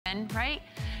right?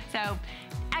 So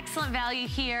excellent value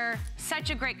here. Such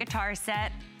a great guitar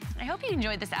set. I hope you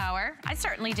enjoyed this hour. I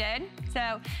certainly did.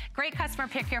 So great customer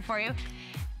pick here for you.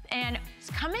 And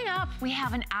coming up, we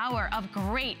have an hour of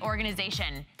great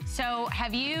organization. So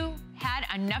have you had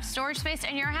enough storage space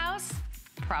in your house?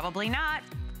 Probably not.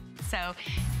 So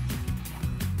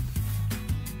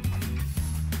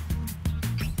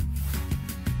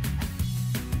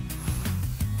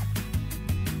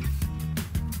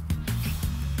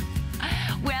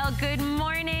well, good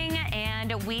morning,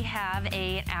 and we have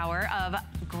an hour of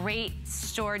great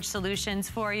storage solutions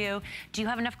for you. Do you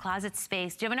have enough closet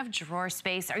space? Do you have enough drawer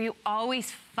space? Are you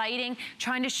always fighting,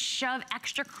 trying to shove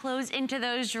extra clothes into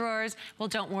those drawers? Well,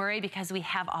 don't worry, because we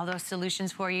have all those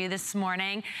solutions for you this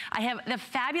morning. I have the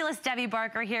fabulous Debbie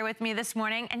Barker here with me this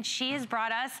morning, and she has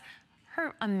brought us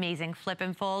her amazing flip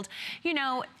and fold. You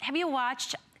know, have you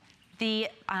watched the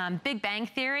Big Bang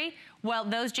Theory? Well,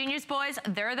 those Genius boys,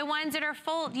 they're the ones that are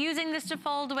using this to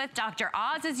fold with. Dr.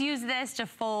 Oz has used this to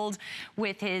fold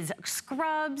with his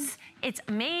scrubs. It's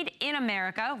made in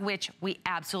America, which we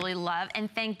absolutely love. And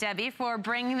thank Debbie for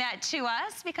bringing that to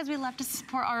us, because we love to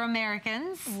support our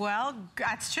Americans. Well,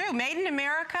 that's true. Made in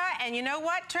America. And you know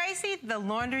what, Tracy? The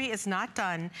laundry is not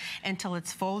done until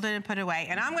it's folded and put away.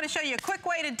 And I'm going to show you a quick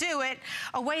way to do it,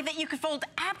 a way that you can fold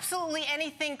absolutely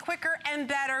anything quicker and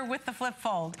better with the flip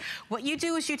fold. What you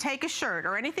do is you take a shirt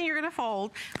or anything you're going to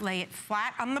fold, lay it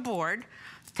flat on the board,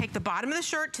 take the bottom of the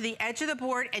shirt to the edge of the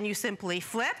board, and you simply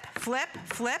flip, flip,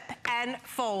 flip, and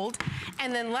fold.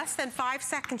 And then less than 5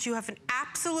 seconds, you have an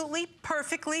absolutely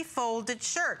perfectly folded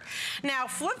shirt. Now,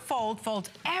 flip fold folds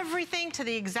everything to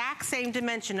the exact same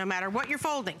dimension, no matter what you're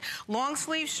folding. Long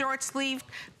sleeve, short sleeve,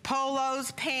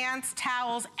 polos, pants,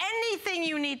 towels, anything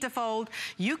you need to fold,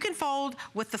 you can fold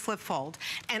with the flip fold.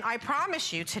 And I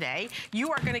promise you today, you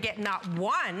are gonna get not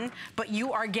one, but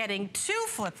you are getting 2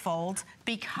 flip folds,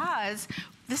 because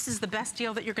this is the best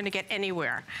deal that you're gonna get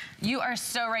anywhere. You are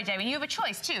so right, Debbie. You have a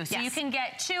choice too. So yes, you can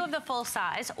get 2 of the full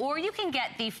size, or you can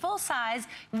get the full size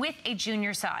with a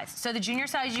junior size. So the junior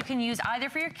size you can use either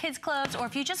for your kids' clothes, or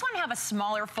if you just want to have a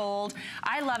smaller fold.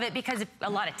 I love it because a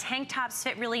lot of tank tops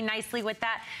fit really nicely with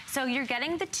that. So you're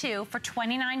getting the 2 for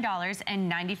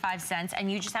 $29.95,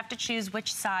 and you just have to choose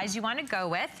which size you want to go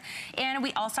with. And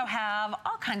we also have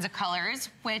all kinds of colors,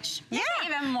 which make it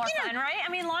even more fun, right? I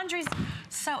mean, laundry's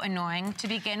so annoying to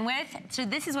begin with. So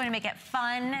this is going to make it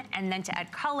fun, and then to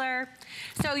add color.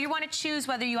 So you want to choose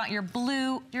whether you want your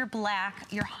blue, your black,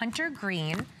 your hunter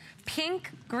green,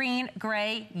 pink, green,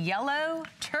 gray, yellow,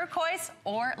 turquoise,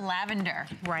 or lavender.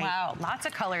 Right. Wow, lots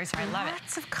of colors. I love it.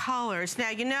 Lots of colors.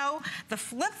 Now, you know, the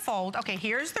flip fold, okay,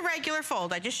 here's the regular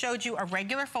fold. I just showed you a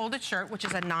regular folded shirt, which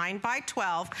is a 9 by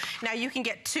 12. Now, you can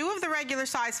get 2 of the regular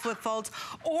size flip folds,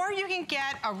 or you can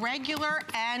get a regular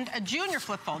and a junior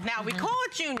flip fold. Now, we call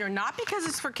it junior, not because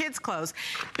it's for kids' clothes,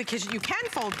 because you can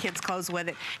fold kids' clothes with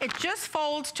it. It just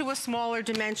folds to a smaller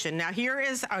dimension. Now, here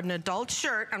is an adult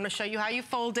shirt. I'm gonna show you how you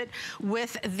fold it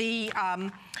with the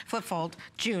flip fold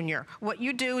junior. What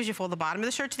you do is you fold the bottom of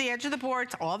the shirt to the edge of the board.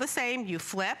 It's all the same. You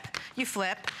flip, you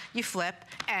flip, you flip,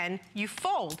 and you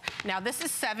fold. Now, this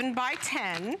is 7 by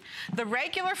 10. The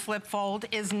regular flip fold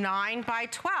is 9 by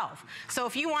 12. So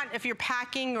if you're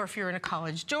packing, or if you're in a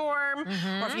college dorm,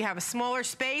 or if you have a smaller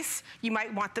space, you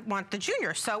might want the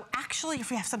junior. So actually, if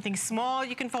you have something small,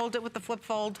 you can fold it with the flip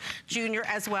fold junior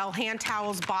as well. Hand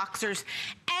towels, boxers,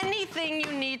 anything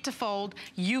you need to fold,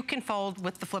 you can fold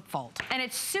with the flip fold. And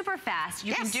it's super fast.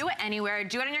 You can do it anywhere.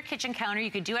 Do it on your kitchen counter.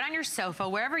 You could do it on your sofa,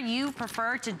 wherever you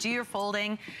prefer to do your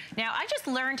folding. Now, I just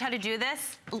learned how to do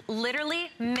this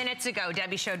literally minutes ago.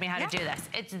 Debbie showed me how to do this.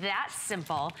 It's that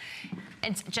simple.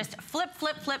 It's just flip,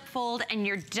 flip, flip, fold, and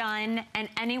you're done, and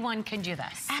anyone can do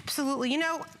this. Absolutely. You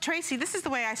know, Tracy, this is the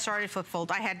way I started flip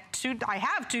fold. I have 2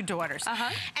 daughters,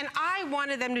 and I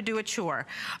wanted them to do a chore.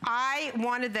 I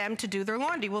wanted them to do their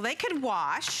laundry. Well, they could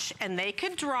wash, and they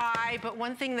could dry, but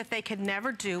one thing that they could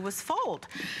never do was fold.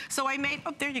 So I made,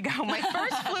 oh, there you go, my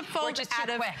first flip fold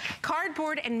out of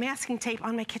cardboard and masking tape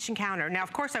on my kitchen counter. Now,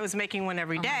 of course, I was making one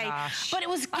every day, but it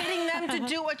was getting them to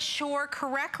do a chore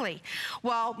correctly.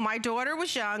 Well, my daughter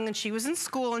was young, and she was in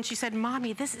school, and she said,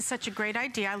 Mommy, this is such a great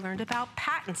idea. I learned about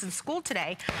patents in school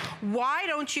today. Why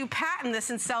don't you patent this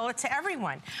and sell it to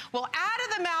everyone. Well, out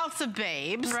of the mouths of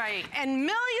babes, right, and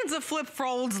millions of flip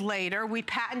folds later, we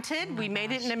patented, we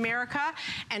made it in America,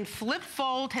 and flip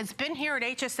fold has been here at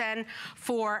HSN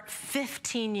for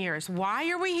 15 years. Why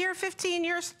are we here 15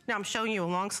 years? Now I'm showing you a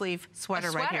long sleeve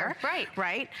sweater right here.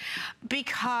 Right.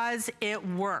 Because it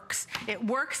works. It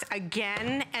works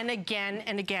again and again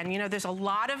and again. You know, there's a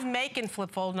lot of make in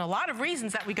flip fold and a lot of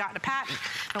reasons that we got a patent.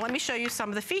 Now let me show you some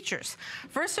of the features.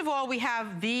 First of all, we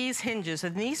have these hinges,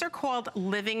 and these are called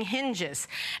living hinges.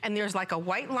 And there's like a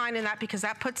white line in that because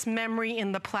that puts memory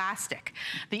in the plastic.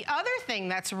 The other thing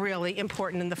that's really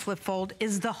important in the flip fold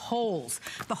is the holes.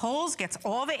 The holes gets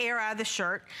all the air out of the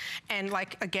shirt. And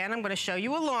like, again, I'm gonna show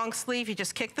you a long sleeve. You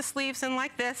just kick the sleeves in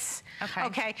like this.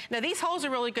 Okay. Now these holes are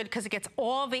really good because it gets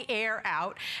all the air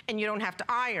out and you don't have to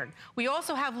iron. We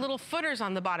also have little footers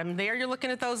on the bottom. There you're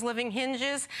looking at those living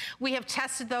hinges. We have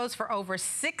tested those for over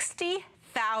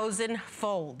 60,000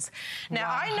 folds. Now,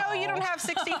 I know you don't have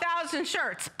 60,000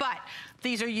 shirts, but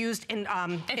these are used in...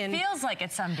 it feels like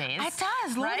it some days. It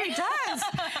does, literally does.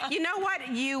 You know what?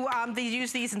 They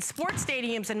use these in sports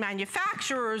stadiums and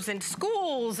manufacturers and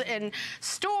schools and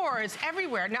stores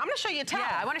everywhere. Now, I'm going to show you a towel.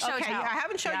 Yeah, I want to show a towel. I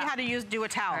haven't shown you how to do a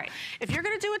towel. Right. If you're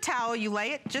going to do a towel, you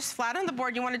lay it just flat on the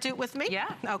board. You want to do it with me?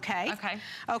 Yeah. Okay.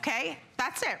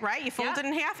 That's it, right? You fold it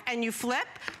in half and you flip,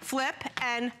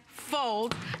 and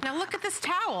fold. Now look at this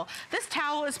towel. This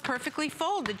towel is perfectly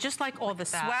folded, just like all the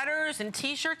sweaters and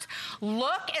t-shirts.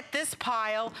 Look at this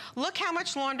pile. Look how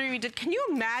much laundry we did. Can you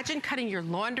imagine cutting your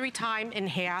laundry time in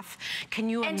half? Can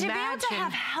you imagine? And to be able to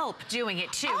have help doing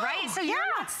it too, right? So you're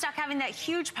not stuck having that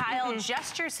huge pile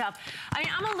just yourself. I mean,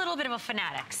 I'm a little bit of a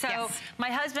fanatic. So my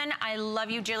husband, I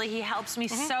love you dearly. He helps me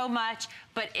so much,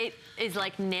 but it is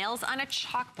like nails on a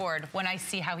chalkboard when I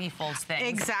see how he folds things.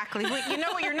 Exactly. Well, you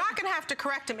know what? You're not going to have to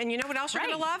correct him. And you know what else you're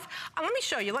going to love? Let me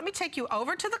show you. Let me take you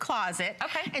over to the closet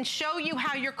and show you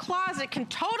how your closet can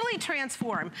totally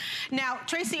transform. Now,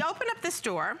 Tracy, open up this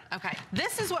door.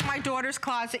 This is what my daughter's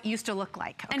closet used to look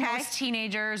like. And most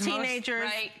teenagers, little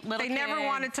they never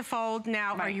wanted to fold.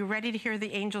 Now, are you ready to hear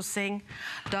the angels sing?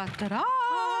 Da, da, da.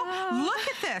 Look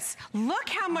at this. Look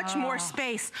how much more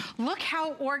space. Look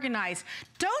how organized.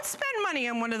 Don't spend money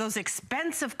on one of those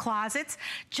expensive closets.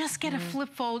 Just get a flip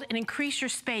fold and increase your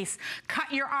space.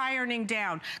 Cut your ironing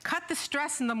down. Cut the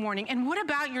stress in the morning. And what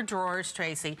about your drawers,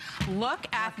 Tracy? Look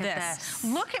at this.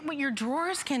 Look at what your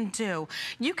drawers can do.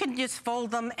 You can just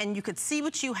fold them and you could see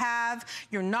what you have.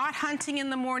 You're not hunting in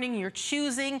the morning. You're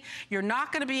choosing. You're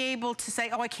not going to be able to say,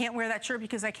 oh, I can't wear that shirt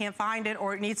because I can't find it,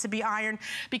 or it needs to be ironed.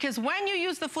 Because when you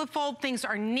use the flip fold, things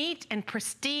are neat and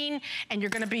pristine, and you're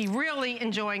going to be really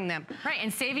enjoying them. Right,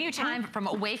 and saving you time from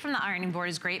away from the ironing board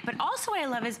is great. But also what I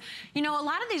love is, you know, a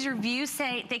lot of these reviews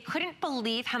say they couldn't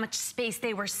believe how much space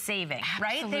they were saving,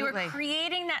 right? They were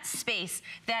creating that space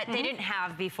that they didn't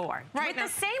have before. Right. With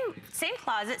the same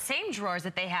closet, same drawers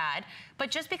that they had, but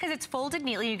just because it's folded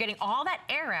neatly, you're getting all that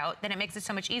air out, then it makes it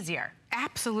so much easier.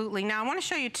 Absolutely. Now, I want to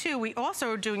show you, too, we also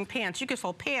are doing pants. You can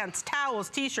fold pants, towels,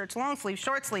 t-shirts, long sleeves,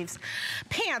 short sleeves.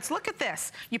 Pants, look at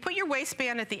this. You put your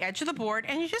waistband at the edge of the board,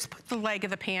 and you just put the leg of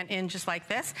the pant in just like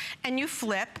this, and you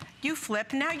flip.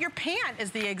 Now, your pant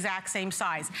is the exact same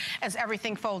size as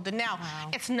everything folded. Now,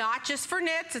 it's not just for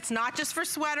knits. It's not just for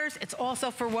sweaters. It's also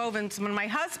for wovens. When my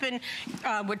husband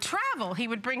would travel, he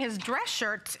would bring his dress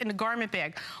shirts in a garment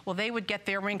bag. Well, they would get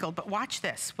there wrinkled. But watch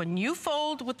this. When you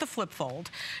fold with the flip fold,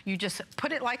 you just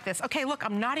put it like this. Okay, look,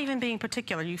 I'm not even being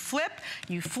particular. You flip,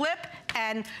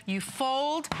 and you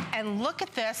fold, and look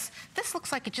at this. This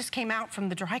looks like it just came out from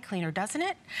the dry cleaner, doesn't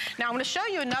it? Now, I'm going to show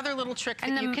you another little trick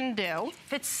that you can do.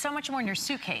 Fits so much more in your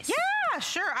suitcase. Yeah,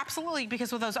 sure, absolutely,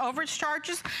 because with those overage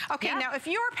charges. Okay, now, if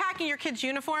you're packing your kids'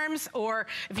 uniforms, or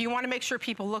if you want to make sure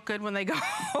people look good when they go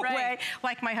away,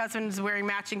 like my husband's wearing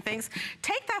matching things,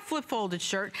 take that flip-folded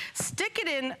shirt, stick it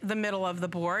in the middle of the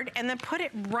board, and then put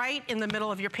it right in the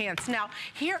middle of your pants. Now,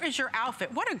 here is your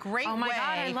outfit. What a great way. Oh my God,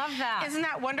 I love that. Isn't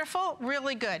that wonderful?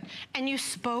 Really good. And you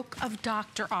spoke of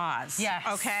Dr. Oz. Yes.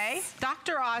 Okay?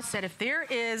 Dr. Oz said if there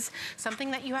is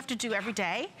something that you have to do every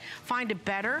day, find a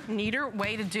better, neater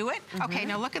way to do it. Okay,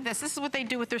 now look at this. This is what they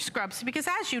do with their scrubs, because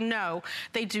as you know,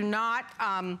 they do not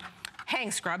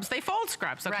hang scrubs, they fold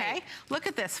scrubs, okay? Look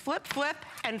at this, flip, flip,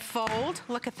 and fold.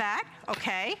 Look at that,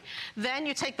 okay? Then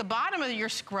you take the bottom of your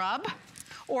scrub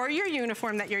or your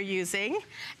uniform that you're using,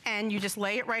 and you just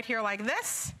lay it right here like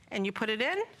this, and you put it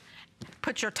in.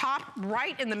 Put your top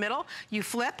right in the middle. You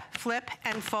flip, flip,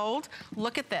 and fold.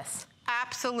 Look at this.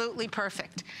 absolutely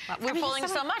perfect. We're folding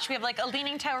so much. We have like a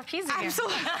leaning tower pizza here.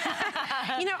 Absolutely.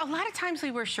 You know, a lot of times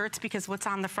we wear shirts because what's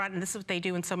on the front, and this is what they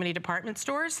do in so many department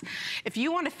stores, if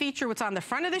you want to feature what's on the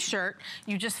front of the shirt,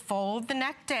 you just fold the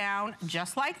neck down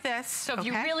just like this. So if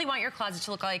you really want your closet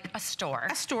to look like a store.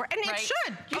 A store, and right? it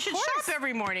should. You should shop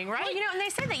every morning, right? Well, you know, and they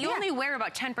say that you only wear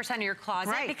about 10% of your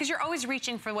closet because you're always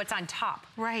reaching for what's on top.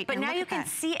 Right. But now you can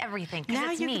see everything.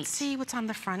 Now you can see what's on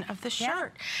the front of the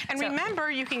shirt. And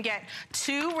remember, you can get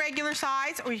 2 regular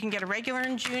size, or you can get a regular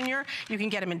and junior. You can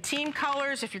get them in team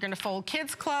colors. If you're going to fold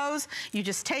kids' clothes, you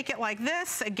just take it like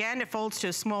this. Again, it folds to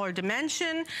a smaller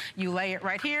dimension. You lay it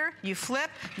right here. You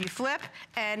flip,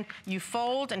 and you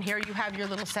fold. And here you have your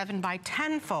little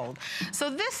 7x10 fold. So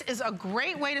this is a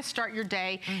great way to start your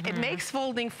day. It makes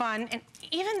folding fun. And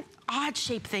even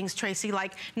odd-shaped things, Tracy,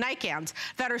 like nightgowns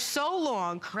that are so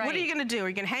long. What are you going to do? Are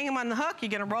you going to hang them on the hook? You're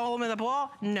going to roll them in the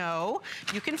ball? No.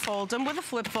 You can fold them with a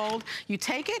flip fold. You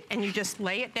take it and you just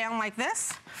lay it down like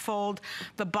this. Fold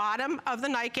the bottom of the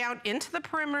nightgown into the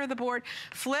perimeter of the board.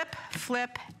 Flip,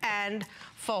 and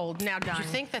fold. Now, did you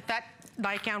think that that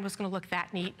nightgown was going to look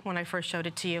that neat when I first showed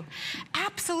it to you?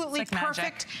 Absolutely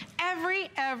perfect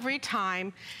every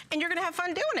time, and you're going to have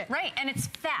fun doing it. Right, and it's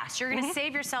fast. You're going to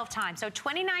save yourself time. So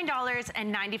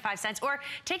 $29.95, or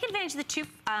take advantage of the 2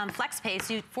 flex pays,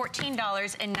 so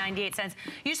 $14.98.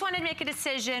 You just want to make a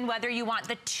decision whether you want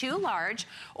the 2 large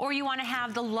or you want to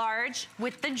have the large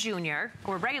with the junior,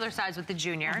 or regular size with the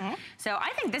junior. So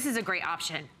I think this is a great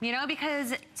option, you know,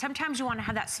 because sometimes you want to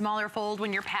have that smaller fold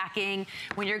when you're packing,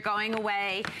 when you're going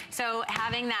away. So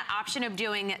having that option of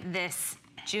doing this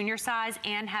junior size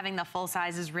and having the full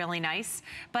size is really nice.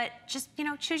 But just, you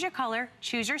know, choose your color,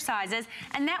 choose your sizes,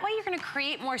 and that way you're going to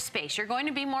create more space. You're going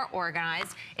to be more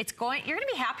organized. You're going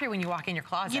to be happier when you walk in your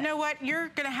closet. You know what? You're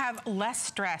going to have less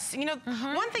stress. You know,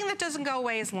 one thing that doesn't go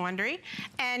away is laundry,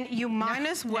 and you might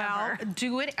as well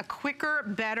do it a quicker,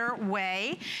 better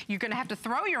way. You're going to have to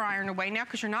throw your iron away now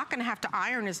because you're not going to have to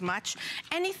iron as much.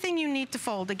 Anything you need to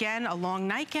fold, again, a long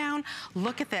nightgown,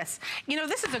 look at this. You know,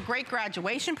 this is a great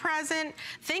graduation present.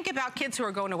 Think about kids who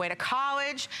are going away to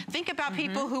college. Think about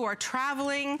people who are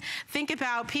traveling. Think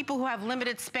about people who have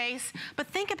limited space. But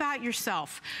think about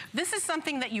yourself. This is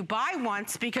something that you buy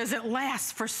once because it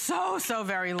lasts for so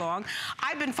very long.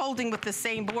 I've been folding with the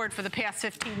same board for the past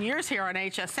 15 years here on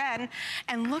HSN.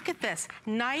 And look at this.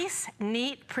 Nice,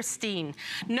 neat, pristine.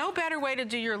 No better way to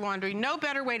do your laundry. No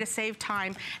better way to save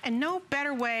time. And no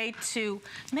better way to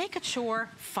make a chore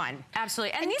fun.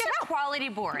 Absolutely. And these are quality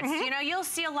boards. You know, you'll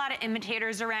see a lot of imitators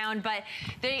around, but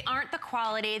they aren't the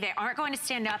quality, they aren't going to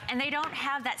stand up, and they don't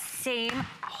have that same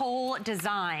hole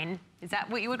design. Is that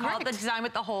what you would call it, the design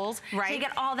with the holes? Right. So you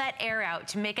get all that air out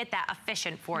to make it that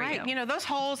efficient for you. You know, those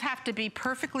holes have to be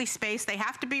perfectly spaced. They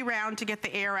have to be round to get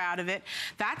the air out of it.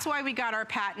 That's why we got our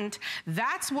patent.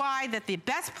 That's why that the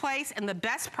best place and the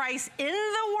best price in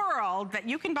the world that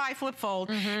you can buy Flip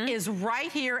Fold is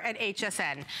right here at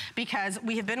HSN, because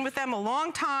we have been with them a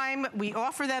long time. We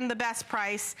offer them the best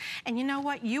price. And you know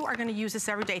what? You are going to use this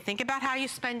every day. Think about how you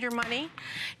spend your money.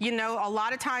 You know, a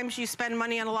lot of times you spend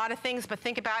money on a lot of things, but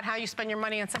think about how you spend your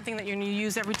money on something that you're going to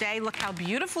use every day. Look how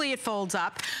beautifully it folds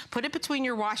up. Put it between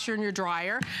your washer and your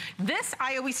dryer. This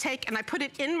I always take and I put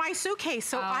it in my suitcase,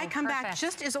 so I come back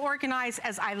just as organized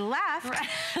as I left.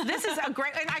 This is a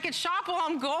great, and I can shop while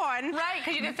I'm gone. Right,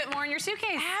 because you can fit more in your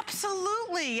suitcase.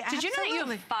 Absolutely. Did you know that you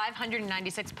have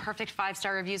 596 perfect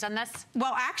 5-star reviews on this?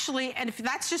 Well, actually, and if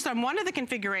that's just on one of the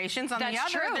configurations, on the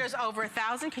other, there's over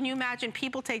 1,000. Can you imagine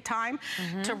people take time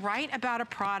to write about a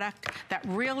product that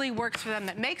really works for them,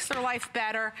 that makes their life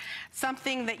better,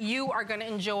 something that you are going to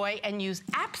enjoy and use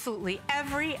absolutely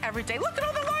every day. Look at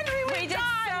all the laundry we did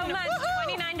so much.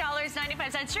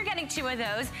 $29.95. You're getting 2 of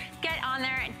those. Get on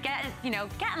there and get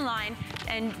in line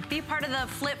and be part of the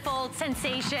Flip Fold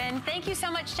sensation. Thank you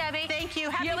so much, Debbie. Thank you.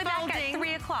 Happy folding. You'll be back at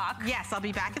 3 o'clock. Yes, I'll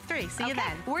be back at 3. See you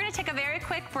then. We're going to take a very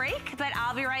quick break, but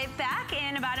I'll be right back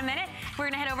in about a minute. We're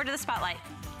going to head over to the spotlight.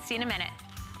 See you in a minute.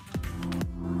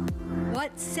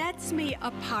 What sets me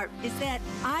apart is that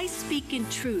I speak in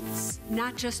truths,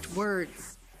 not just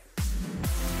words.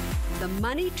 The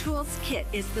Money Tools Kit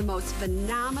is the most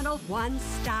phenomenal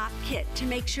one-stop kit to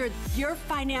make sure your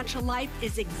financial life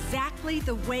is exactly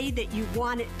the way that you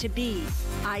want it to be.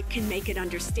 I can make it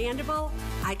understandable,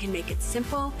 I can make it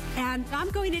simple, and I'm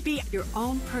going to be your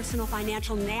own personal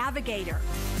financial navigator.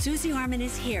 Susie Orman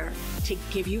is here to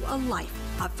give you a life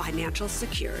of financial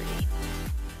security.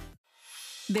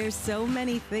 There's so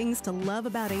many things to love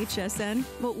about HSN,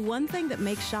 but one thing that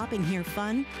makes shopping here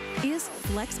fun is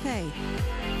FlexPay.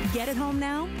 Get it home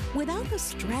now without the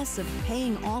stress of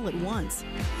paying all at once.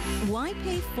 Why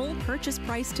pay full purchase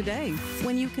price today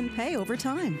when you can pay over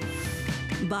time?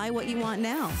 Buy what you want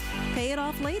now, pay it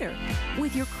off later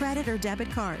with your credit or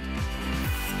debit card.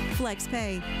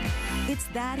 FlexPay. It's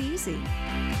that easy.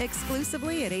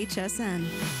 Exclusively at HSN.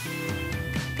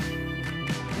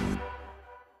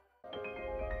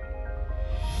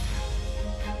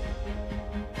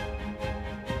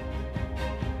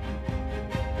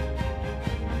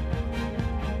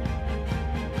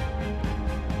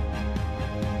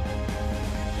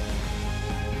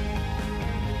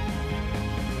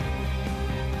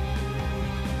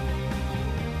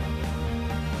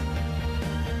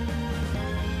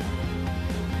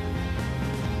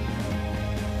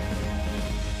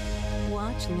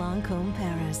 Watch Lancôme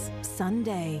Paris,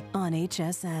 Sunday on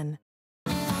HSN.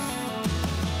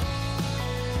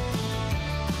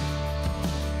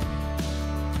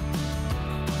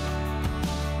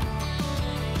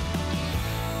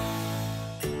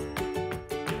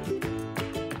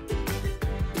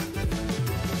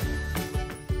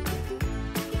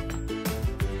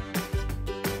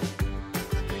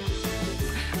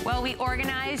 Well, we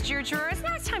organized your drawers.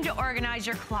 Now it's time to organize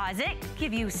your closet,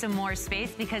 give you some more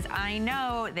space, because I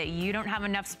know that you don't have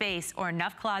enough space or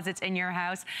enough closets in your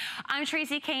house. I'm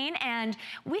Tracy Kane, and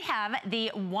we have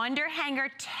the Wonder Hanger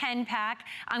 10-pack.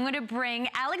 I'm going to bring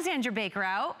Alexandra Baker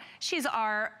out. She's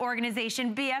our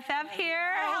organization BFF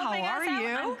here. How are you?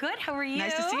 I'm good. How are you?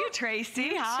 Nice to see you, Tracy.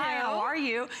 You Hi, too. how are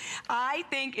you? I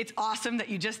think it's awesome that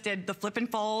you just did the flip and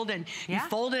fold and you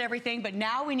folded everything, but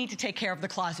now we need to take care of the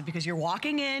closet because you're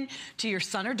walking in to your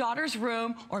son or daughter's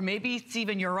room, or maybe it's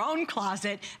even your own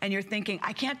closet, and you're thinking,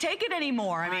 I can't take it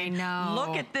anymore. I mean, know.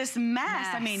 Look at this mess.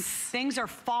 I mean, things are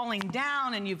falling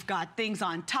down and you've got things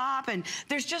on top and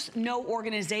there's just no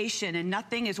organization and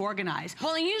nothing is organized.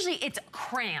 Well, and usually it's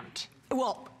cramped.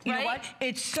 Well, you know what?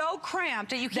 It's so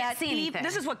cramped that you can't see anything.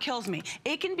 This is what kills me.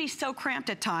 It can be so cramped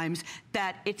at times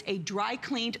that it's a dry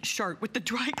cleaned shirt with the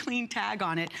dry clean tag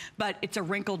on it, but it's a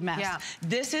wrinkled mess. Yeah.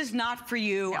 This is not for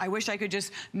you. I wish I could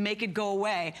just make it go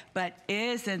away, but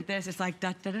isn't this? It's like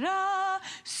da da da da.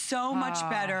 So much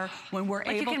better when we're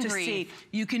like able to see.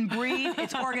 You can breathe.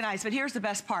 It's organized. But here's the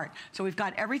best part. So we've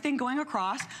got everything going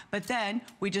across, but then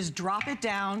we just drop it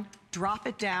down, drop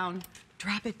it down,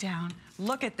 drop it down.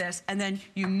 Look at this, and then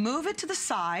you move it to the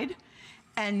side,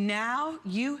 and now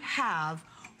you have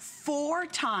 4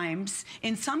 times,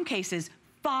 in some cases,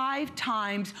 5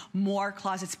 times more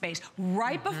closet space.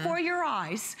 Right before your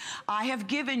eyes, I have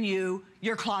given you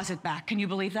your closet back. Can you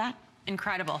believe that?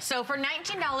 Incredible. So for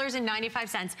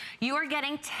 $19.95, you are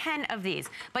getting 10 of these,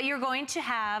 but you're going to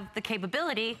have the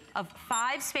capability of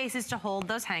 5 spaces to hold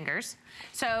those hangers.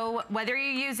 So whether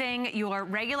you're using your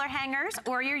regular hangers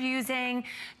or you're using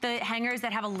the hangers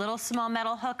that have a little small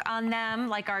metal hook on them,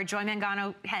 like our Joy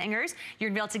Mangano hangers, you're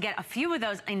gonna be able to get a few of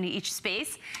those in each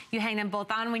space. You hang them both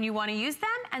on when you want to use them,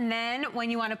 and then when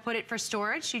you want to put it for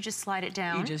storage, you just slide it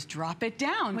down. You just drop it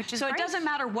down. Which is so great. It doesn't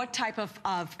matter what type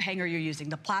of hanger you're using,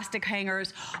 the plastic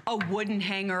hangers, a wooden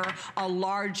hanger, a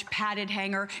large padded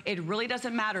hanger. It really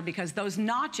doesn't matter because those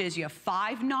notches, you have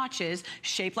 5 notches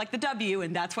shaped like the W,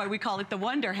 and that's why we call it the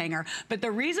Wonder Hanger. But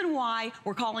the reason why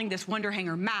we're calling this Wonder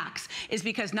Hanger Max is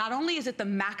because not only is it the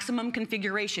maximum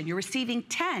configuration, you're receiving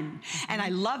 10, and I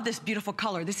love this beautiful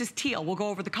color. This is teal. We'll go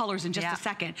over the colors in just a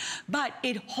second. But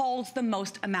it holds the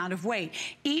most amount of weight.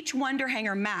 Each Wonder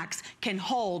Hanger Max can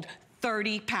hold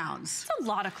 30 pounds. That's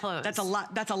a lot of clothes. That's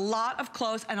a lot of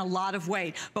clothes and a lot of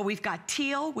weight. But we've got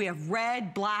teal, we have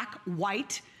red, black,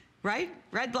 white, right?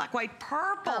 Red, black, white,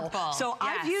 purple. So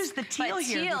I've used the teal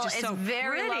here, which is so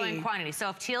very low pretty. in quantity. So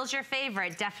if teal's your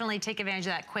favorite, definitely take advantage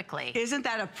of that quickly. Isn't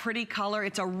that a pretty color?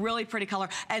 It's a really pretty color.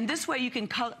 And this way you can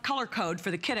color code for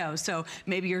the kiddos. So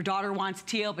maybe your daughter wants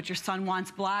teal, but your son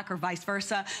wants black, or vice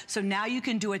versa. So now you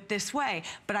can do it this way.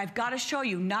 But I've got to show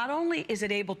you, not only is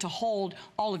it able to hold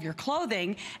all of your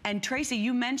clothing, and Tracy,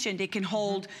 you mentioned it can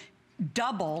hold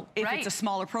double if it's a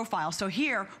smaller profile. So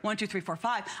here, 1, 2, 3, 4,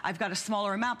 5, I've got a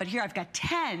smaller amount, but here I've got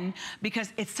 10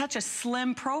 because it's such a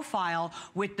slim profile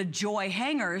with the Joy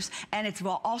hangers, and it's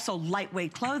also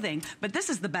lightweight clothing. But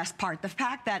this is the best part, the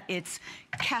fact that it's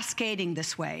cascading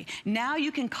this way. Now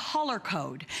you can color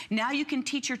code. Now you can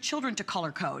teach your children to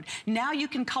color code. Now you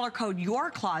can color code your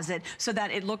closet so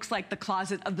that it looks like the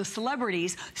closet of the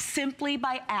celebrities simply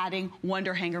by adding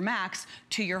Wonder Hanger Max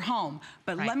to your home.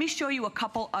 But let me show you a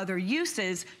couple other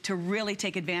uses to really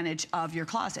take advantage of your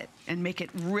closet and make it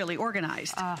really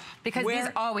organized. Because these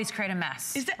always create a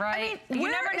mess, right? I mean, you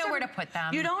never know where to put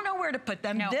them. You don't know where to put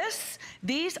them. No.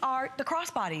 These are the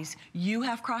crossbodies. You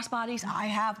have crossbodies, I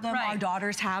have them, our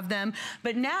daughters have them.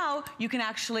 But now you can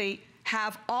actually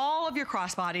have all of your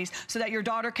crossbodies so that your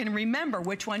daughter can remember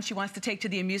which one she wants to take to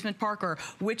the amusement park or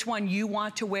which one you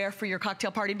want to wear for your cocktail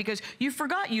party, because you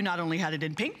forgot you not only had it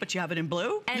in pink, but you have it in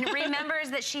blue. And remembers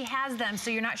that she has them,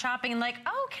 so you're not shopping and like,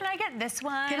 oh, can I get this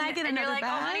one? Can I get another you're like,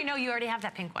 bag? Oh, honey, no, you already have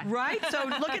that pink one. Right, so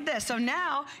look at this. So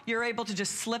now you're able to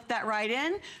just slip that right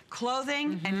in,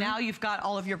 clothing, and now you've got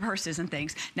all of your purses and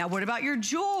things. Now, what about your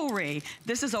jewelry?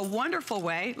 This is a wonderful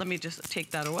way. Let me just take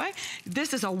that away.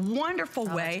 This is a wonderful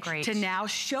way to now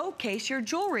showcase your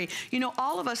jewelry. You know,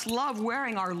 all of us love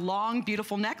wearing our long,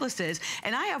 beautiful necklaces,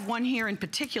 and I have one here in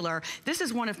particular. This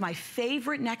is one of my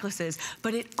favorite necklaces,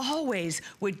 but it always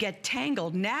would get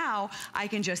tangled. Now I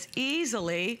can just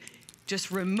easily just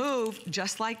remove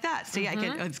just like that. See,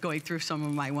 it's going through some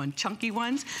of my chunky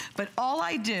ones, but all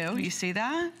I do, you see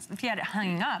that? If you had it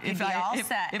hanging up, you'd be all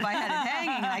set. If I had it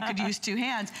hanging, I could use two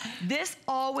hands. This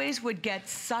always would get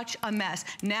such a mess.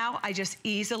 Now I just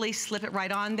easily slip it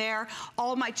right on there.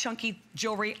 All my chunky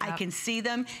jewelry, I can see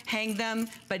them, hang them,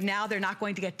 but now they're not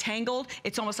going to get tangled.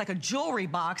 It's almost like a jewelry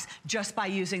box just by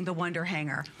using the Wonder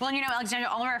Hanger. Well, and you know, Alexandra,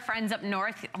 all of our friends up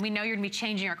north, we know you're gonna be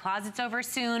changing your closets over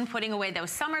soon, putting away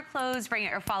those summer clothes, bringing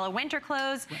out your fall or winter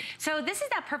clothes. So this is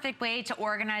that perfect way to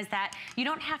organize that. You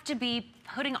don't have to be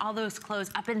putting all those clothes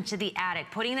up into the attic,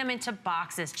 putting them into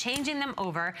boxes, changing them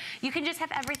over. You can just have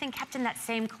everything kept in that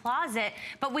same closet,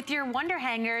 but with your Wonder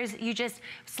Hangers, you just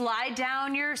slide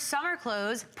down your summer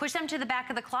clothes, push them to the back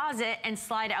of the closet, and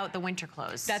slide out the winter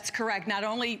clothes. That's correct. Not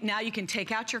only now you can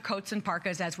take out your coats and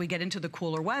parkas as we get into the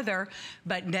cooler weather,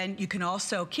 but then you can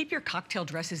also keep your cocktail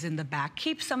dresses in the back,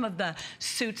 keep some of the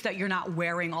suits that you're not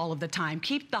wearing all of the time,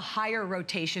 keep the higher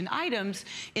rotation items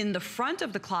in the front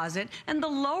of the closet, and the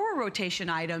lower rotation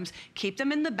items, keep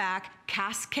them in the back,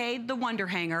 cascade the Wonder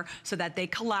Hanger so that they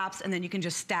collapse, and then you can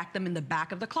just stack them in the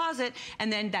back of the closet,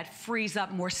 and then that frees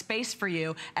up more space for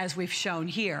you, as we've shown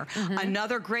here.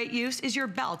 Another great use is your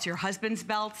belts, your husband's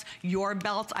belts, your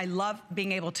belts. I love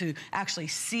being able to actually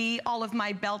see all of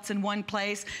my belts in one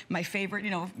place. My favorite,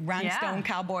 you know, rhinestone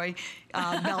cowboy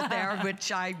belt there,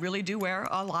 which I really do wear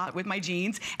a lot with my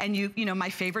jeans. And you know, my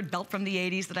favorite belt from the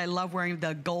 80s that I love wearing,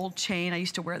 the gold chain. I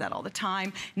used to wear that all the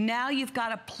time. Now you've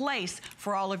got a place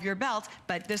for all of your belts,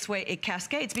 but this way it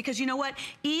cascades, because you know what?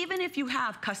 Even if you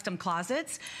have custom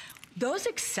closets, those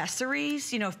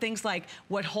accessories, you know, things like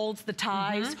what holds the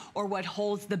ties or what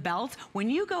holds the belt, when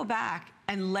you go back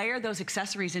and layer those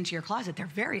accessories into your closet, they're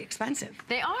very expensive.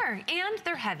 They are, and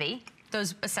they're heavy,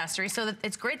 those accessories, so that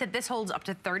it's great that this holds up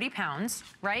to 30 pounds,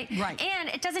 right? Right. And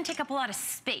it doesn't take up a lot of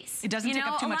space. It doesn't take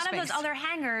up too much space. A lot of those other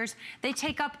hangers, they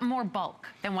take up more bulk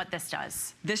than what this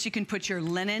does. This, you can put your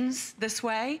linens this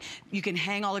way. You can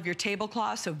hang all of your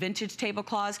tablecloths, so vintage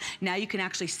tablecloths. Now you can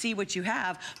actually see what you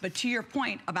have. But to your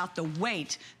point about the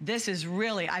weight, this is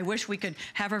really, I wish we could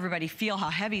have everybody feel how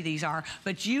heavy these are,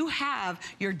 but you have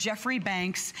your Jeffrey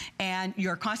Banks and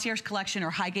your Concierge Collection or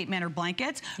Highgate Manor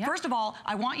blankets. First of all,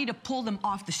 I want you to pull them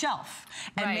off the shelf.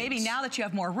 And maybe now that you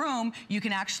have more room, you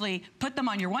can actually put them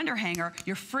on your Wonder Hanger.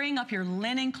 You're freeing up your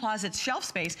linen closet shelf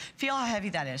space. Feel how heavy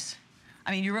that is.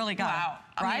 I mean, you really got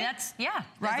it, right? I mean, that's,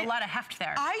 there's a lot of heft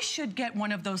there. I should get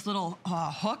one of those little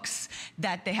hooks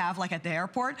that they have like at the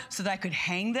airport so that I could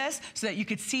hang this so that you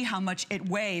could see how much it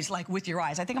weighs, like with your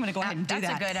eyes. I think I'm gonna go ahead and do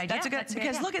that. That's a good idea. That's a good,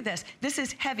 because look at this. This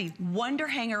is heavy. Wonder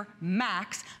Hanger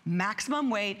Max,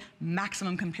 maximum weight,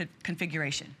 maximum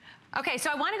configuration. Okay, so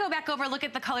I want to go back over, look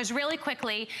at the colors really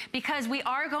quickly, because we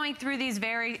are going through these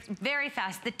very, very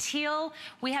fast. The teal,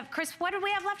 we have, Chris, what do we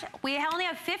have left? We only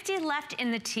have 50 left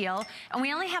in the teal, and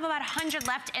we only have about 100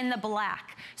 left in the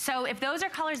black. So if those are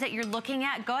colors that you're looking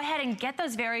at, go ahead and get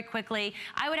those very quickly.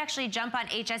 I would actually jump on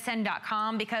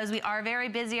hsn.com because we are very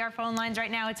busy, our phone lines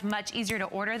right now. It's much easier to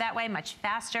order that way, much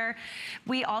faster.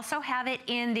 We also have it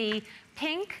in the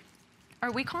pink.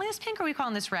 Are we calling this pink or are we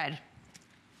calling this red?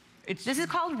 This is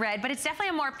called red, but it's definitely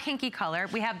a more pinky color.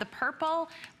 We have the purple,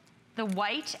 the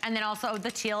white, and then also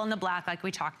the teal and the black like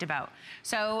we talked about.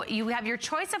 So you have your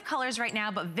choice of colors right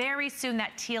now, but very soon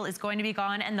that teal is going to be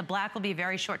gone and the black will be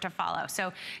very short to follow.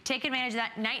 So take advantage of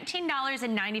that.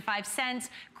 $19.95,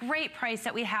 great price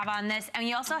that we have on this. And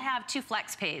you also have 2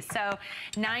 flex pays, so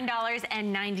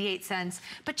 $9.98.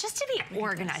 But just to be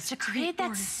organized, to create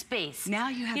that space. Now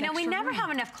you have we never room. have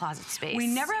enough closet space. We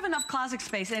never have enough closet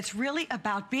space, and it's really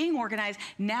about being organized.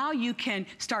 Now you can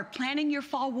start planning your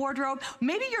fall wardrobe.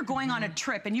 Maybe you're going going on a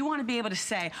trip and you want to be able to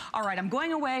say, all right, I'm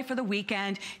going away for the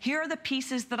weekend. Here are the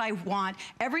pieces that I want.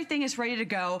 Everything is ready to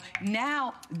go.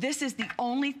 Now, this is the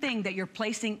only thing that you're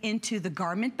placing into the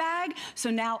garment bag.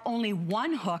 So now only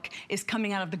one hook is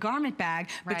coming out of the garment bag,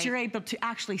 but you're able to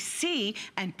actually see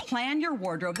and plan your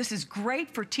wardrobe. This is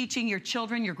great for teaching your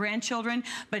children, your grandchildren,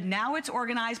 but now it's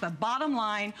organized. But bottom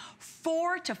line,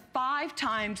 4 to 5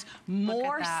 times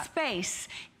more space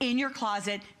in your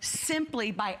closet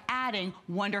simply by adding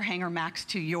Wonder Hanger Max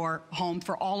to your home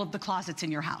for all of the closets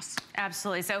in your house.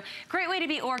 Absolutely. So great way to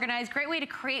be organized, great way to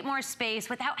create more space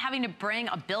without having to bring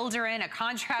a builder in, a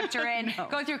contractor in,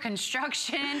 go through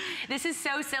construction. This is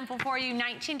so simple for you,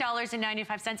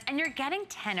 $19.95, and you're getting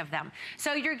 10 of them.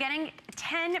 So you're getting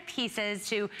 10 pieces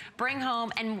to bring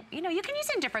home, and you know, you can use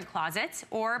it in different closets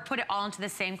or put it all into the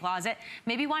same closet.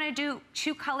 Maybe you want to do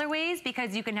 2 colorways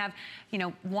because you can have, you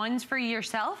know, ones for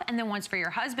yourself and then one's for your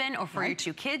husband or for your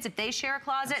 2 kids if they share a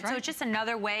closet. So it's just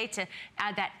another way to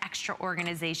add that extra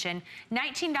organization.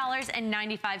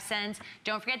 $19.95.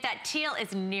 Don't forget that teal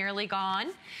is nearly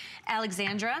gone.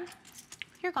 Alexandra,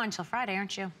 you're gone till Friday,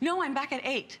 aren't you? No, I'm back at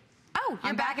 8. Oh,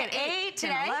 I'm back at 8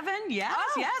 today? And 11. Yes,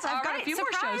 yes, I've got a few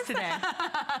more shows today.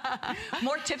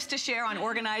 More tips to share on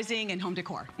organizing and home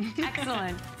decor.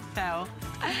 Excellent. So,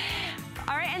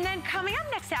 all right, and then coming up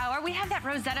next hour, we have that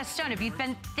Rosetta Stone. If you've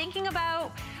been thinking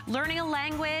about learning a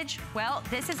language, well,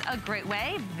 this is a great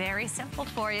way, very simple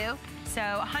for you. So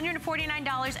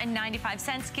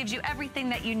 $149.95 gives you everything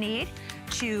that you need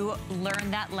to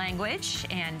learn that language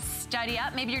and study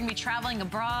up. Maybe you're gonna be traveling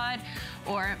abroad,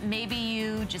 or maybe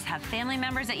you just have family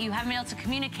members that you haven't been able to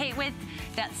communicate with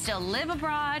that still live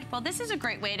abroad. Well, this is a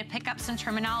great way to pick up some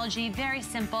terminology, very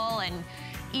simple and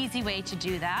easy way to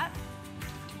do that.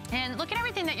 And look at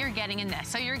everything that you're getting in this.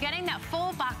 So you're getting that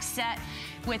full box set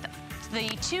with the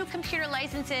 2 computer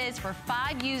licenses for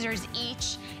 5 users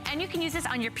each. And you can use this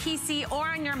on your PC or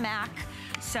on your Mac.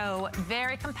 So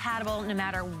very compatible no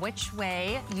matter which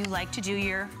way you like to do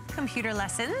your computer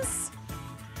lessons.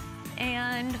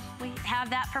 And we have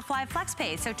that for Fly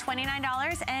FlexPay, so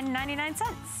 $29.99.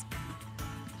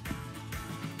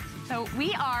 So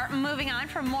we are moving on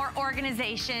for more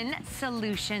organization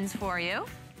solutions for you.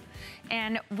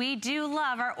 And we do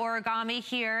love our origami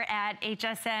here at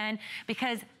HSN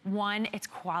because 1, it's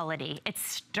quality, it's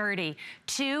sturdy.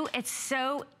 2, it's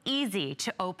so easy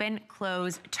to open,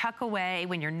 close, tuck away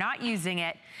when you're not using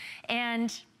it.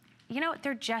 And you know,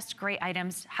 they're just great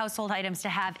items, household items to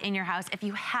have in your house. If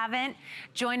you haven't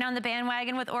joined on the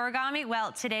bandwagon with origami,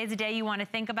 well, today's the day you want to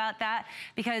think about that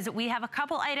because we have a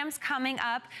couple items coming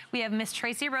up. We have Miss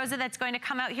Tracy Rosa that's going to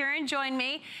come out here and join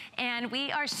me. And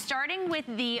we are starting with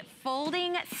the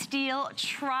folding steel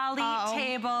trolley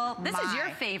table. This is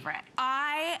your favorite.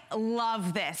 I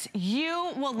love this.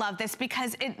 You will love this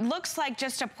because it looks like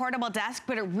just a portable desk,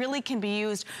 but it really can be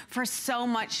used for so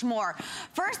much more.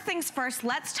 First things first,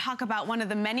 let's talk about one of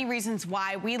the many reasons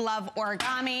why we love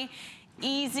origami.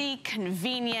 Easy,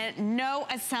 convenient, no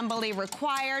assembly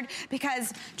required,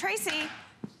 because Tracy,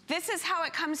 this is how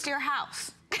it comes to your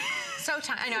house. So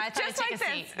I know, I thought I'd take a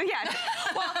seat. Yeah.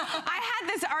 Well, I had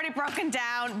this already broken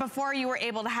down before you were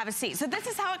able to have a seat. So this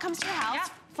is how it comes to your house. Yeah.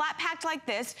 Flat packed like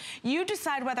this. You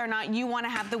decide whether or not you want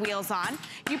to have the wheels on.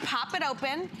 You pop it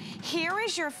open. Here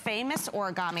is your famous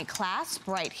origami clasp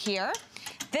right here.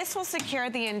 This will secure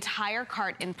the entire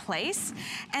cart in place.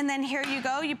 And then here you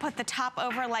go. You put the top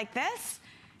over like this.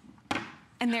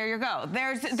 And there you go.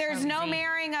 There's no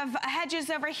marrying of hedges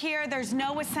over here. There's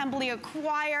no assembly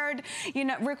required. You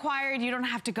don't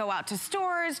have to go out to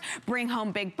stores, bring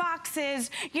home big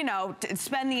boxes, you know,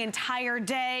 spend the entire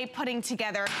day putting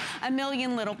together a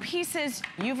million little pieces.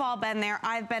 You've all been there.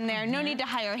 I've been there. No need to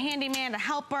hire a handyman, a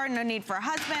helper, no need for a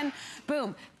husband.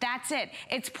 Boom, that's it.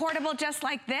 It's portable just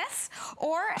like this,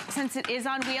 or since it is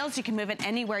on wheels, you can move it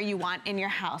anywhere you want in your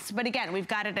house. But again, we've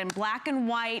got it in black and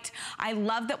white. I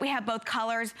love that we have both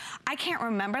colors. I can't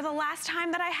remember the last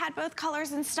time that I had both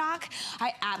colors in stock.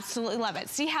 I absolutely love it.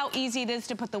 See how easy it is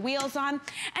to put the wheels on? And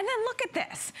then look at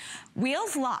this.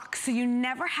 Wheels lock, so you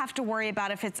never have to worry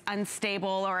about if it's unstable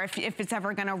or if it's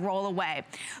ever gonna roll away.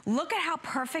 Look at how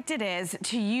perfect it is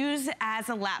to use as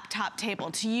a laptop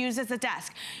table, to use as a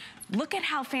desk. Look at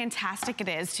how fantastic it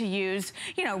is to use,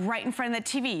 you know, right in front of the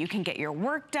TV. You can get your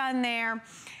work done there.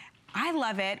 I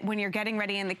love it when you're getting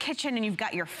ready in the kitchen and you've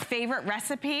got your favorite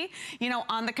recipe, you know,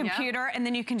 on the computer, and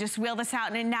then you can just wheel this out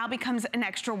and it now becomes an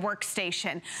extra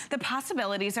workstation. The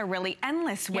possibilities are really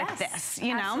endless with this,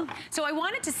 you know? So I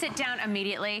wanted to sit down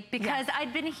immediately because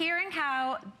I'd been hearing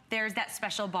how there's that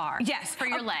special bar for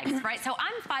your legs, right? So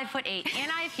I'm 5'8" and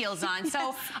I have heels on,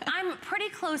 so I'm pretty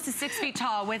close to 6 feet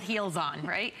tall with heels on,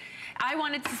 right? I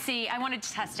wanted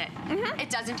to test it. It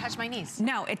doesn't touch my knees.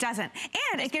 No, it doesn't.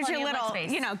 And it gives you a little,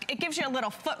 space. you know, it gives you a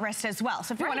little footrest as well.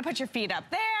 So if you want to put your feet up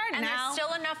there, and there's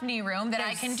still enough knee room that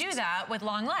I can do that with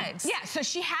long legs. Yeah, so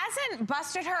she hasn't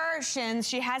busted her shins,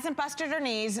 she hasn't busted her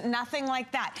knees, nothing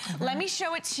like that. Let me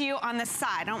show it to you on the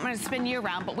side. I don't want to spin you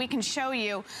around, but we can show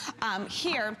you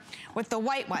here with the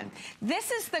white one.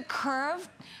 This is the curved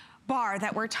bar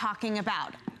that we're talking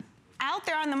about. Out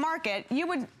there on the market, you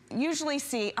would usually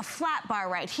see a flat bar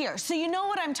right here. So you know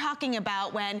what I'm talking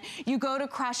about when you go to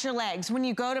cross your legs, when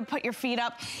you go to put your feet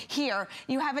up here,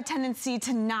 you have a tendency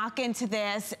to knock into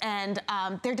this and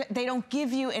they don't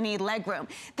give you any leg room.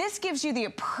 This gives you the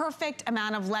perfect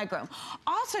amount of leg room.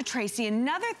 Also, Tracy,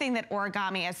 another thing that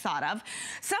Origami has thought of,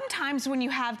 sometimes when you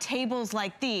have tables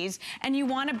like these and you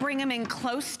want to bring them in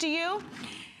close to you,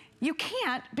 you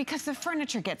can't because the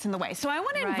furniture gets in the way. So I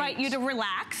want to invite you to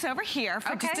relax over here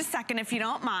for just a second if you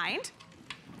don't mind.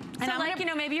 And so you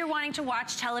know, maybe you're wanting to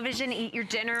watch television, eat your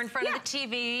dinner in front of the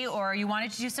TV, or you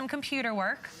wanted to do some computer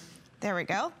work. There we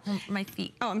go. My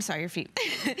feet. Oh, I'm sorry, your feet.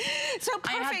 So perfect.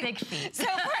 I have big feet. So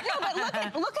no,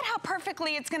 but look at how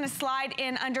perfectly it's going to slide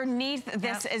in underneath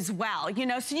this as well. You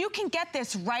know, so you can get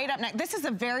this right up next. This is a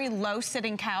very low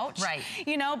sitting couch. Right.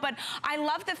 You know, but I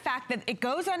love the fact that it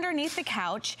goes underneath the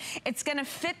couch. It's going to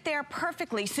fit there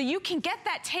perfectly. So you can get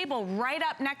that table right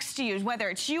up next to you, whether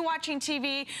it's you watching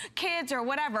TV, kids, or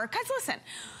whatever. Because listen,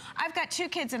 I've got 2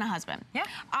 kids and a husband. Yeah.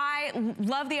 I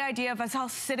love the idea of us all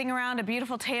sitting around a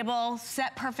beautiful table,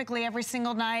 set perfectly every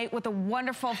single night with a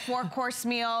wonderful 4-course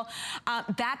meal.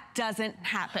 That doesn't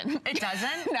happen. It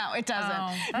doesn't? No, it doesn't.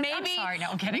 Oh, I'm sorry, no,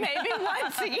 I'm kidding. Maybe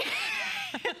once a year.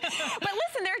 But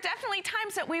listen, there are definitely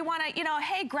times that we want to, you know,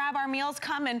 hey, grab our meals,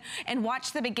 come and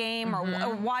watch the big game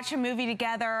or watch a movie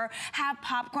together, have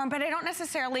popcorn, but I don't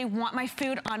necessarily want my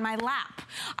food on my lap.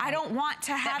 I don't want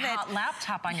to have that hot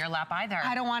laptop on your lap either.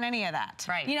 I don't want any of that.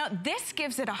 Right. You know, this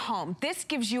gives it a home. This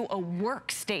gives you a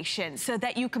workstation so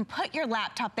that you can put your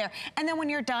laptop there. And then when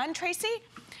you're done, Tracy,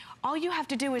 all you have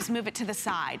to do is move it to the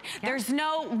side. Yep. There's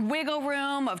no wiggle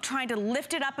room of trying to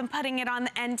lift it up and putting it on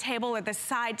the end table or the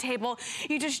side table.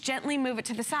 You just gently move it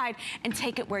to the side and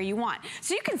take it where you want.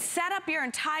 So you can set up your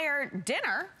entire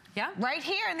dinner right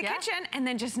here in the kitchen and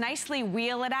then just nicely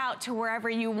wheel it out to wherever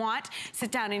you want. Sit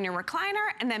down in your recliner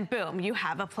and then boom, you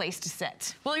have a place to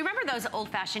sit. Well, you remember those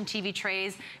old-fashioned TV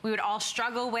trays we would all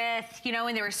struggle with, you know,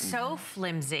 and they were so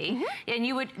flimsy. And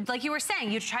you would, like you were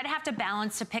saying, you'd try to have to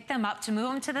balance to pick them up, to move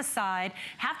them to the side.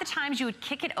 Half the times you would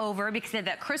kick it over because they had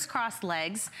that crisscross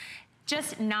legs.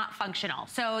 Just not functional.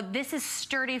 So this is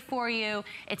sturdy for you.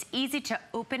 It's easy to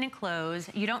open and close.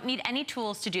 You don't need any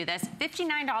tools to do this.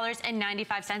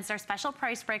 $59.95, our special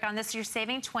price break on this. You're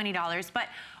saving $20, but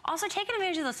also taking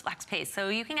advantage of those flex pays. So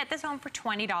you can get this home for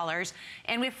 $20,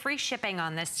 and we have free shipping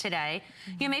on this today.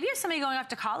 You know, maybe you have somebody going off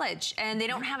to college and they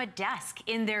don't have a desk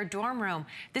in their dorm room.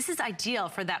 This is ideal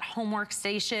for that homework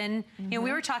station. You know,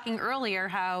 we were talking earlier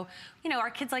how, you know,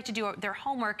 our kids like to do their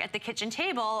homework at the kitchen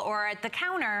table or at the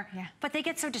counter, but they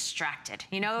get so distracted.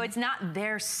 You know, it's not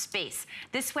their space.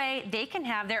 This way, they can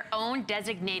have their own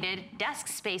designated desk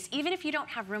space, even if you don't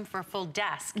have room for a full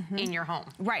desk in your home.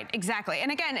 Right, exactly.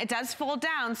 And again, it does fold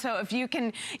down, so if you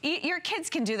can, your kids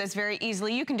can do this very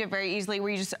easily. You can do it very easily where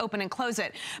you just open and close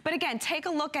it. But again, take a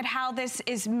look at how this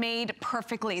is made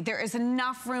perfectly. There is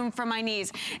enough room for my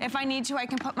knees. If I need to, I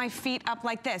can put my feet up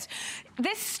like this.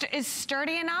 This is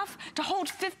sturdy enough to hold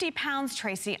 50 pounds,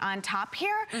 Tracy, on top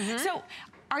here. So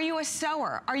are you a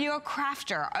sewer? Are you a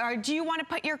crafter? Or do you want to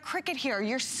put your Cricut here,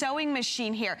 your sewing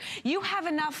machine here? You have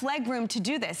enough leg room to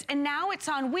do this. And now it's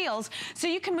on wheels, so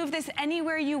you can move this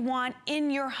anywhere you want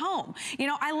in your home. You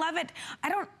know, I love it.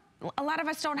 A lot of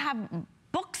us don't have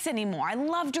books anymore. I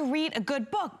love to read a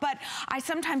good book, but I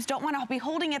sometimes don't want to be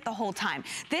holding it the whole time.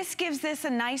 This gives this a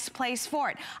nice place for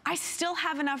it. I still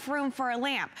have enough room for a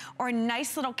lamp or a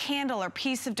nice little candle or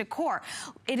piece of decor.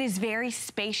 It is very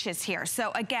spacious here.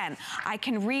 So again, I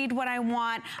can read what I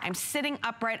want. I'm sitting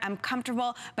upright. I'm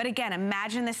comfortable. But again,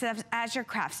 imagine this as your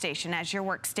craft station, as your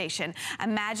workstation.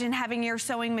 Imagine having your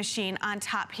sewing machine on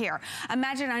top here.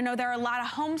 Imagine, I know there are a lot of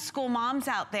homeschool moms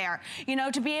out there, you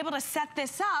know, to be able to set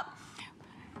this up.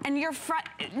 And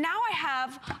now I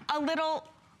have a little,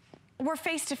 we're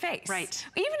face to face. Right.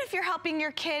 Even if you're helping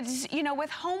your kids, you know,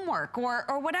 with homework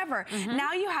or whatever,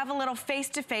 now you have a little face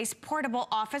to face portable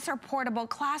office or portable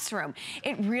classroom.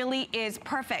 It really is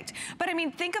perfect. But I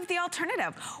mean, think of the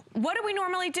alternative. What do we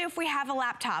normally do if we have a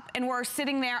laptop and we're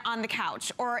sitting there on the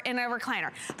couch or in a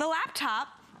recliner? The laptop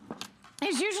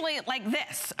is usually like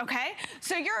this, okay?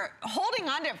 So you're holding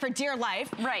onto it for dear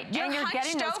life. Right, and you're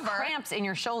getting those cramps in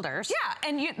your shoulders. Yeah,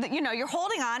 and you know, you're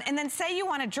holding on, and then say you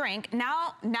want to drink.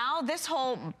 Now this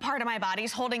whole part of my body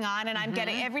is holding on, and I'm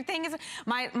getting, everything is,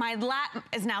 my lap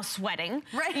is now sweating.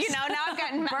 Right. You know, now I've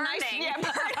gotten burning.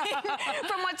 burning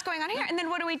from what's going on here. And then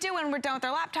what do we do when we're done with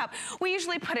our laptop? We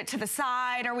usually put it to the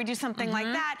side, or we do something like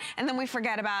that, and then we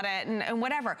forget about it and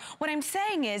whatever. What I'm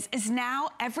saying is now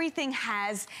everything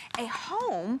has a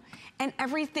home, and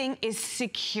everything is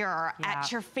secure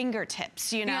at your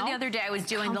fingertips, you know? Yeah, the other day I was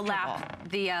doing the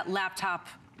laptop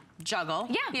juggle,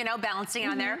 you know, balancing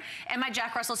on there, and my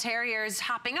Jack Russell Terrier is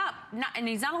hopping up, and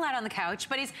he's not allowed on the couch,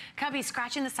 but he's kind of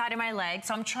scratching the side of my leg,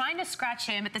 so I'm trying to scratch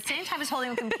him at the same time as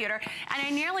holding a computer, and I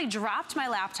nearly dropped my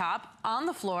laptop on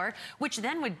the floor, which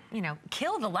then would, you know,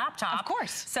 kill the laptop. Of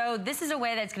course. So this is a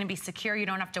way that's going to be secure. You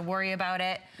don't have to worry about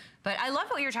it. But I love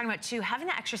what you were talking about too, having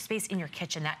that extra space in your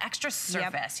kitchen, that extra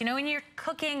surface. You know, when you're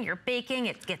cooking, you're baking,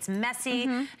 it gets messy. You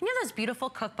know those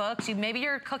beautiful cookbooks, maybe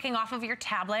you're cooking off of your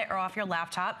tablet or off your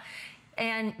laptop,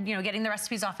 and, you know, getting the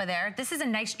recipes off of there. This is a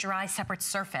nice, dry, separate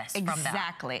surface from that.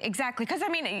 Exactly. Because, I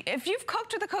mean, if you've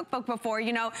cooked with a cookbook before,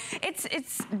 you know,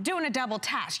 it's doing a double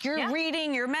task. You're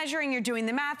reading, you're measuring, you're doing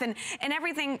the math, and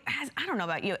everything has, I don't know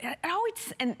about you, it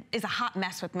always is a hot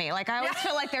mess with me. Like, I always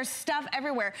feel like there's stuff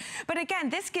everywhere. But again,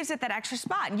 this gives it that extra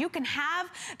spot. And you can have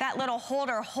that little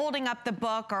holder holding up the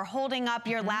book or holding up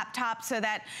your laptop so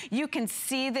that you can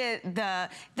see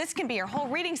this can be your whole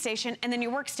reading station, and then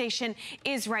your workstation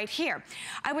is right here.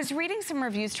 I was reading some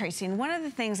reviews, Tracy, and one of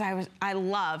the things I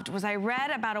loved was I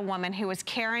read about a woman who was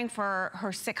caring for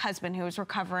her sick husband who was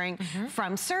recovering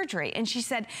from surgery. And she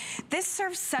said, this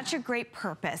serves such a great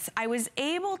purpose. I was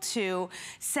able to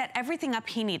set everything up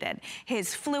he needed.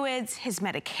 His fluids, his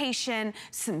medication,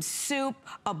 some soup,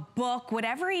 a book,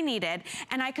 whatever he needed.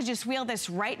 And I could just wheel this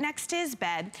right next to his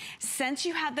bed. Since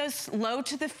you have those low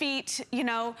to the feet, you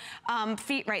know,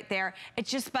 feet right there, it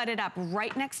just butted up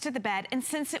right next to the bed. And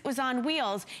since it was on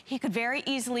wheels, he could very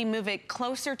easily move it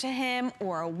closer to him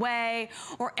or away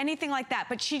or anything like that.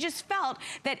 But she just felt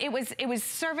that it was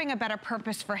serving a better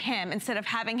purpose for him instead of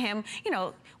having him, you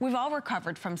know, we've all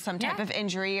recovered from some type of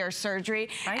injury or surgery.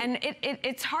 And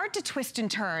it's hard to twist and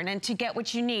turn and to get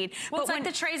what you need. Well, but it's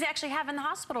like the trays they actually have in the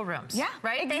hospital rooms. Yeah,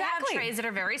 right? They have trays that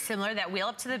are very similar that wheel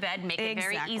up to the bed, make it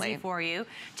very easy for you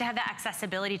to have that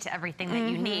accessibility to everything that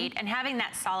you need and having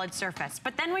that solid surface.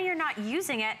 But then when you're not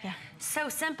using it, so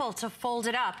simple to fold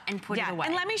it up and put it away.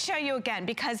 And let me show you again,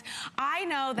 because I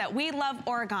know that we love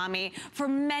origami for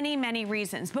many, many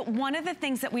reasons. But one of the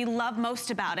things that we love most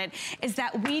about it is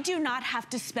that we do not have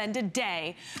to spend a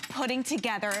day putting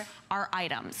together our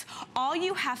items. All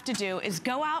you have to do is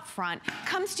go out front,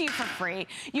 comes to you for free,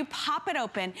 you pop it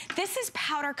open. This is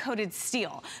powder coated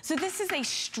steel. So this is a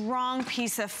strong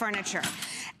piece of furniture.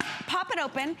 Pop it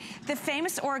open, the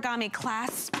famous origami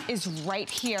clasp is right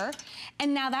here.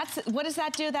 And now what does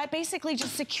that do? That basically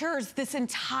just secures this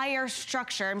entire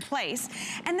structure in place.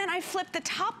 And then I flip the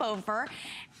top over,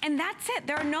 and that's it.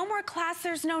 There are no more clasps,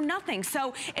 there's no nothing.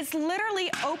 So it's literally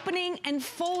opening and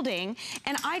folding,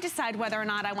 and I decide whether or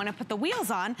not I want to put the wheels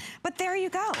on, but there you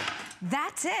go.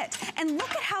 That's it. And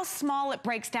look at how small it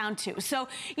breaks down to. So,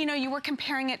 you know, you were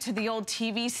comparing it to the old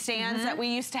TV stands that we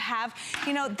used to have.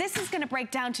 You know, this is going to break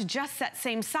down to just that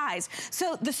same size.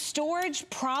 So the storage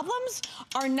problems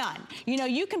are none. You know,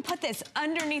 you can put this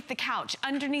underneath the couch,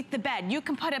 underneath the bed. You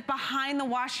can put it behind the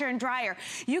washer and dryer.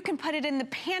 You can put it in the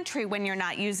pantry when you're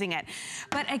not using it.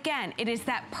 But again, it is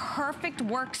that perfect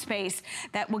workspace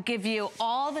that will give you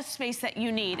all the space that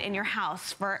you need in your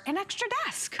house for an extra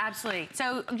desk. Absolutely.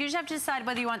 So you just have to decide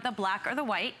whether you want the black or the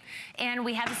white. And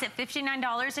we have this at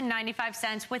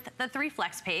 $59.95 with the 3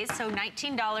 flex pays, so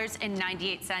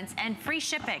 $19.98 and free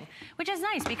shipping, which is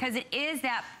nice because it is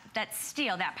that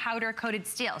steel, that powder coated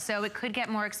steel. So it could get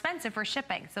more expensive for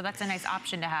shipping. So that's a nice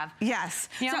option to have. Yes.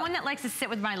 You know, one that likes to sit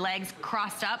with my legs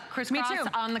crossed up, crisscrossed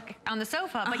on the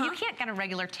sofa, but you can't get a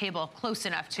regular table close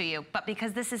enough to you. But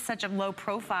because this is such a low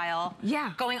profile,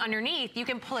 going underneath, you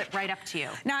can pull it right up to you.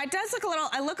 Now it does look a little,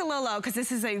 I look a little low because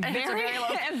this is a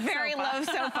very low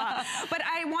sofa. But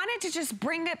I wanted to just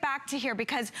bring it back to here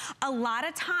because a lot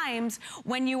of times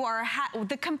when you are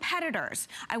the competitors,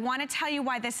 I want to tell you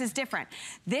why this is different.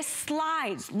 This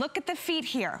slides. Look at the feet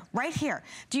here, right here.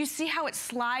 Do you see how it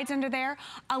slides under there?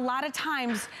 A lot of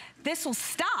times this will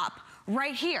stop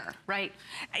right here. Right.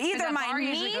 Either my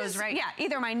knees,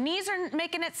 either my knees are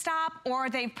making it stop, or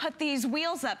they put these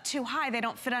wheels up too high, they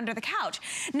don't fit under the couch.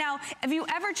 Now, have you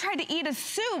ever tried to eat a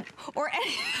soup or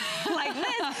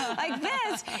anything like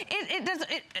this,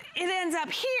 it ends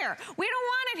up here. We don't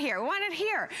want it here, we want it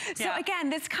here. So again,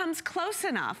 this comes close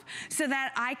enough so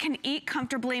that I can eat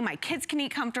comfortably, my kids can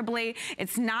eat comfortably,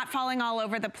 it's not falling all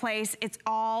over the place, it's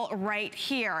all right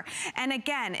here. And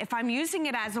again, if I'm using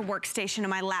it as a workstation in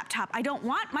my laptop, I don't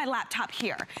want my laptop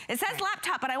here. It says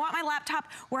laptop, but I want my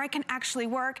laptop where I can actually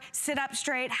work, sit up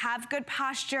straight, have good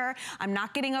posture. I'm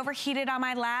not getting overheated on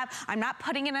my lap. I'm not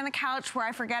putting it on the couch where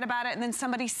I forget about it and then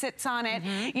somebody sits on it.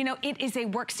 You know, it is a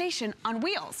workstation on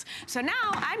wheels. So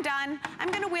now I'm done. I'm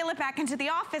gonna wheel it back into the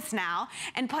office now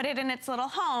and put it in its little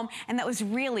home. And that was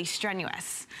really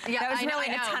strenuous. Yeah, that was I really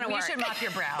know. a ton of work. You should mop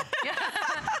your brow. You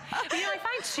know, I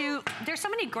find too, there's so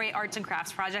many great arts and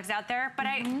crafts projects out there, but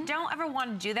I don't ever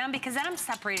want to do them because then I'm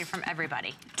separated from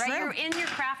everybody, right? True. You're in your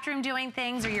craft room doing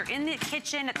things, or you're in the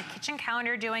kitchen at the kitchen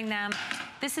counter doing them.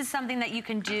 This is something that you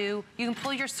can do. You can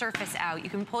pull your surface out, you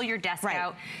can pull your desk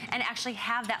out, and actually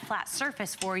have that flat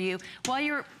surface for you while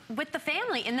you're with the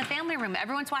family, in the family room.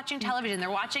 Everyone's watching television, they're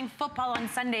watching football on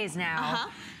Sundays now.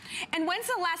 And when's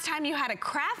the last time you had a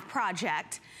craft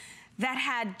project that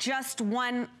had just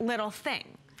one little thing?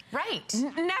 Right.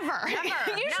 Never.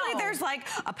 Usually there's like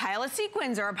a pile of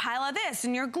sequins or a pile of this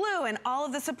and your glue and all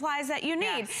of the supplies that you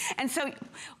need. And so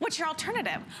what's your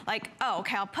alternative? Like, oh,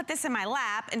 okay, I'll put this in my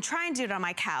lap and try and do it on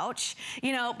my couch,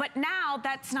 you know, but now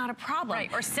that's not a problem. Right,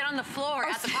 or sit on the floor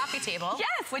at the coffee table.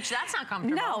 Yes. Which that's not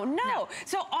comfortable. No.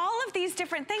 So all of these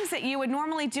different things that you would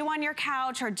normally do on your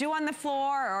couch or do on the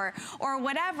floor or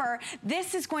whatever,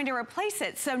 this is going to replace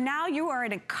it. So now you are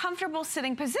in a comfortable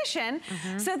sitting position.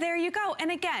 So there you go.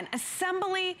 And again,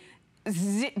 assembly,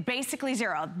 basically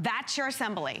zero. That's your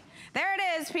assembly. There it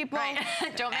is, people. Right.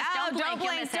 Don't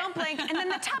blink. Don't blink. And then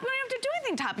the top, you don't have to do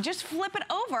anything top. You just flip it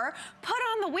over, put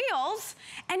on the wheels,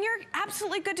 and you're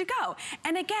absolutely good to go.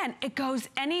 And again, it goes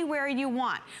anywhere you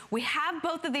want. We have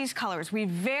both of these colors. We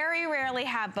very rarely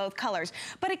have both colors.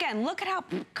 But again, look at how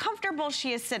comfortable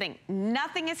she is sitting.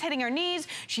 Nothing is hitting her knees.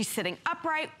 She's sitting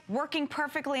upright, working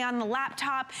perfectly on the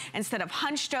laptop instead of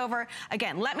hunched over.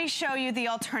 Again, let me show you the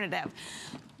alternative,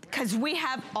 because we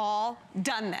have all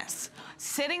done this.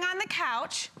 Sitting on the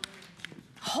couch,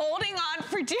 holding on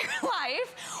for dear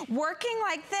life, working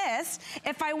like this.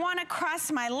 If I want to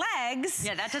cross my legs,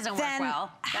 yeah, that doesn't work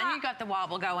well. Then you got the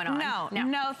wobble going on.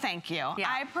 No, thank you. Yeah.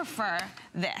 I prefer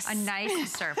this. A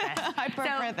nice surface. I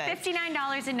prefer this.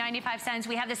 $59.95.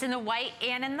 We have this in the white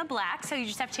and in the black, so you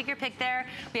just have to take your pick there.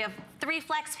 We have 3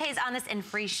 flex pays on this and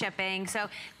free shipping. So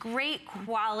great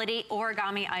quality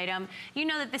origami item. You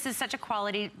know that this is such a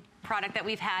quality product that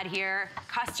we've had here.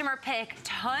 Customer pick,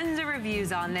 tons of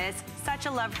reviews on this. Such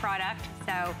a loved product.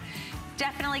 So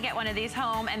definitely get one of these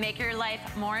home and make your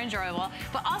life more enjoyable.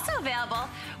 But also available,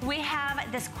 we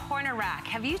have this corner rack.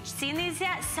 Have you seen these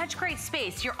yet? Such great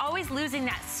space. You're always losing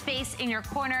that space in your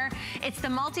corner. It's the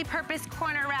multi-purpose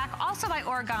corner rack, also by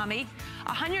Origami,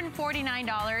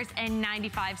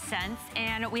 $149.95.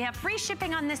 And we have free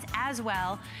shipping on this as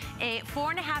well. A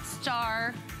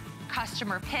 4.5-star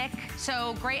customer pick.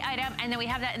 So great item. And then we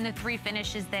have that in the 3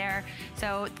 finishes there.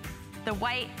 So the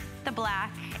white, the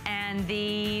black, and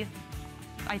the,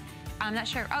 I'm not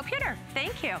sure. Oh, pewter.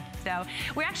 Thank you. So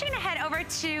we're actually going to head over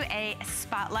to a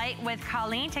spotlight with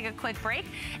Colleen, take a quick break,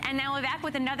 and then we'll be back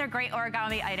with another great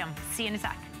origami item. See you in a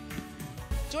sec.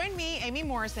 Join me, Amy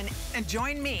Morrison. And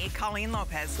join me, Colleen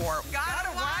Lopez, for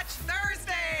Gotta Watch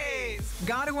Thursdays!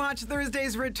 Gotta Watch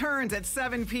Thursdays returns at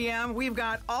 7 p.m. We've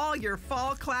got all your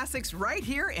fall classics right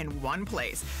here in one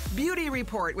place. Beauty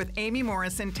Report with Amy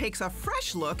Morrison takes a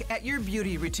fresh look at your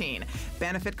beauty routine.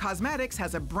 Benefit Cosmetics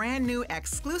has a brand new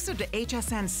exclusive to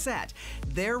HSN set.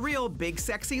 Their real big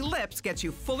sexy lips gets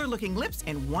you fuller looking lips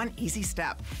in one easy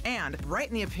step. And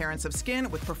brighten the appearance of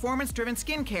skin with performance-driven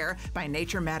skincare by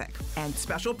Nature Medic. And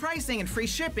special pricing and free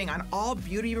shipping on all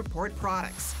Beauty Report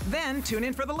products. Then tune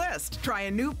in for the list. Try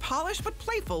a new polished but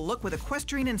playful look with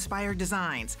equestrian-inspired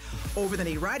designs.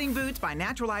 Over-the-knee riding boots by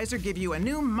Naturalizer give you a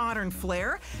new modern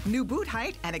flair. New boot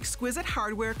height and exquisite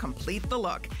hardware complete the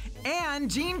look. And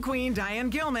Jean Queen Diane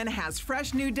Gilman has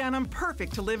fresh new denim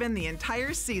perfect to live in the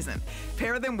entire season.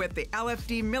 Pair them with the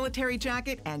LFD military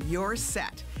jacket and you're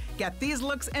set. Get these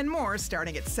looks and more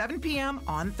starting at 7 p.m.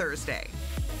 on Thursday.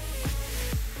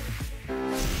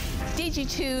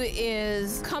 DG2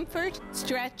 is comfort,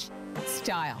 stretch,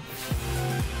 style.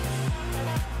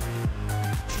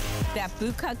 That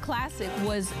bootcut classic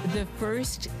was the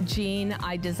first jean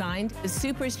I designed. The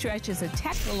Super Stretch is a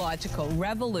technological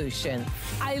revolution.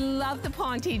 I love the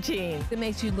Ponte jean. It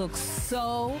makes you look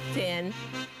so thin.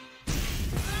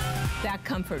 That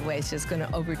comfort waist is going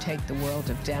to overtake the world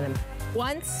of denim.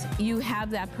 Once you have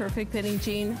that perfect fitting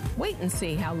jean, wait and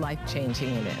see how life-changing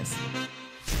it is.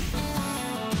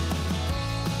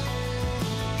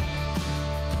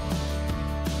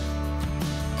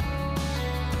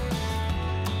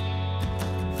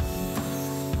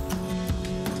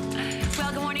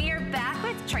 Well, good morning. You're back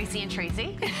with Tracy and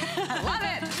Tracy. I love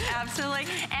it. Absolutely.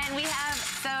 And we have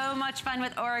so much fun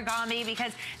with origami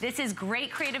because this is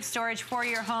great creative storage for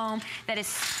your home that is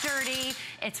sturdy,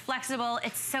 it's flexible,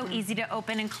 it's so easy to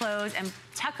open and close and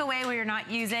tuck away where you're not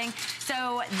using.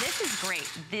 So this is great.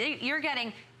 You're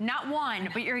getting not one,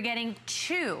 but you're getting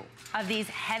 2 of these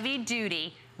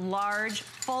heavy-duty, large,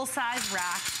 full-size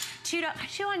racks.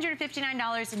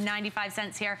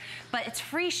 $259.95 here, but it's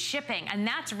free shipping, and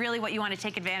that's really what you want to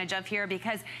take advantage of here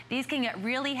because these can get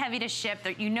really heavy to ship.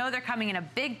 You know they're coming in a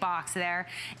big box there,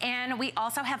 and we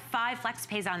also have 5 flex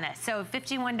pays on this, so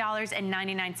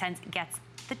 $51.99 gets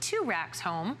the 2 racks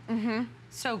home.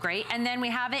 So great. And then we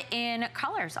have it in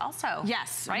colors also.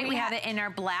 Yes. Right? We have it in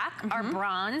our black, our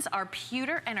bronze, our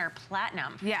pewter, and our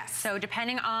platinum. Yes. So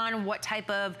depending on what type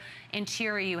of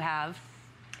interior you have,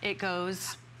 it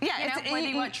goes... Yeah, whether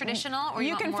you want traditional or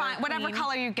you can want find more whatever clean.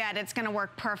 color you get, it's going to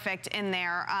work perfect in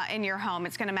there in your home.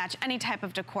 It's going to match any type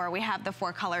of decor. We have the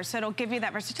 4 colors, so it'll give you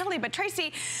that versatility. But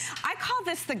Tracy, I call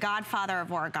this the godfather of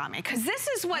origami because this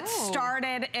is what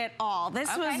started it all.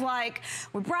 This was like,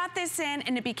 we brought this in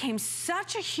and it became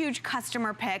such a huge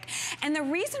customer pick. And the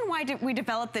reason why we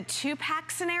developed the 2-pack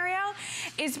scenario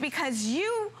is because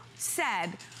you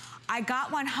said, I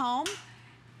got one home,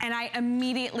 and I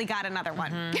immediately got another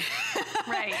one.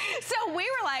 Right. So we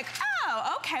were like,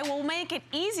 oh, okay, we'll make it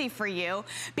easy for you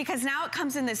because now it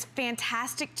comes in this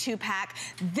fantastic 2-pack.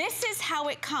 This is how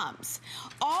it comes.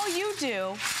 All you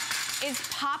do is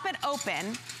pop it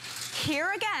open.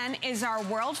 Here again is our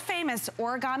world famous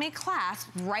origami clasp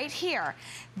right here.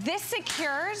 This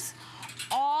secures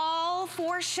all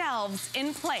 4 shelves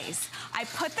in place. I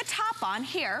put the top on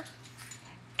here,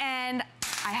 and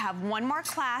I have 1 more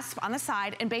clasp on the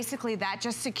side, and basically that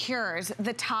just secures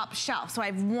the top shelf. So I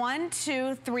have 1,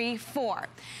 2, 3, 4.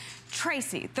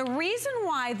 Tracy, the reason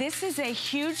why this is a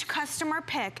huge customer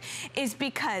pick is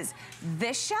because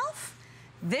this shelf,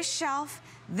 this shelf,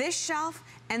 this shelf,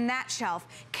 and that shelf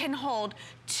can hold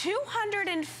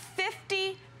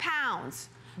 250 pounds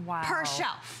per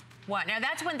shelf. What? Now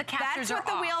that's when the casters are off.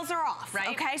 That's when the wheels are off, right?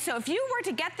 Okay, so if you were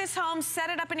to get this home, set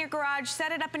it up in your garage,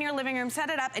 set it up in your living room, set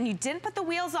it up, and you didn't put the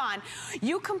wheels on,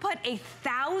 you can put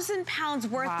 1,000 pounds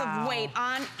worth of weight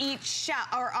on each shelf,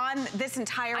 or on this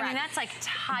entire rack. I mean, that's like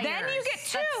tires. Then you get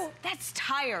 2. That's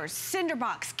tires, cinder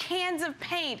box, cans of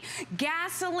paint,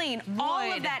 gasoline,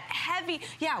 all of that heavy,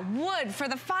 wood for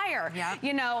the fire.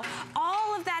 You know,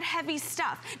 all of that heavy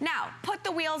stuff. Now, put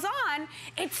the wheels on,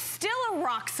 it's still a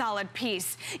rock solid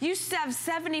piece. You have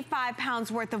 75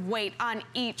 pounds worth of weight on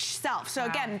each shelf. So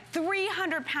again,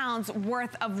 300 pounds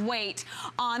worth of weight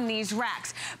on these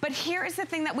racks. But here is the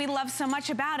thing that we love so much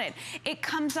about it. It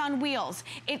comes on wheels.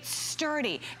 It's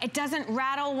sturdy. It doesn't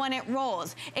rattle when it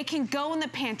rolls. It can go in the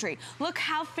pantry. Look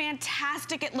how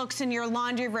fantastic it looks in your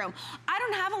laundry room. I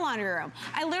don't have a laundry room.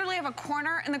 I literally have a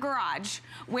corner in the garage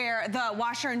where the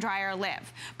washer and dryer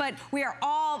live. But we are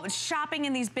all shopping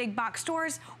in these big box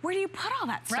stores. Where do you put all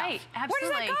that stuff? Right, absolutely.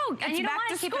 Where does that go? And you don't want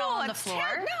to keep it all on the floor.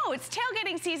 No, it's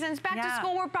tailgating season. It's back to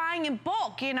school. We're buying in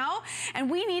bulk, you know? And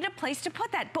we need a place to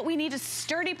put that. But we need a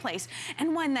sturdy place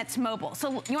and one that's mobile.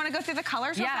 So you want to go through the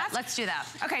colors real fast? Let's do that.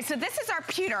 Okay, so this is our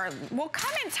pewter. We'll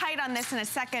come in tight on this in a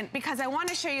second because I want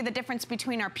to show you the difference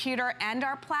between our pewter and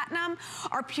our platinum.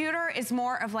 Our pewter is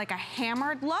more of like a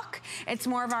hammered look. It's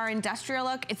more of our industrial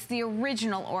look. It's the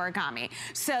original origami.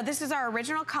 So this is our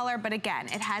original color, but again,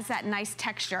 it has that nice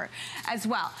texture as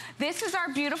well. This is our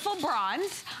beautiful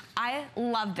bronze. I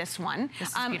love this one. This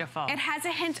is beautiful. It has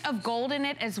a hint of gold in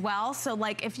it as well. So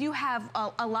like if you have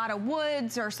a lot of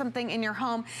woods or something in your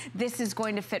home, this is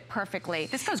going to fit perfectly.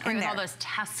 This goes great with all those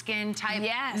Tuscan type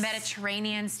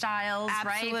Mediterranean styles,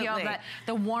 right? You know,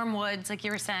 the warm woods, like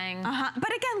you were saying.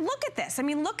 But again, look at this. I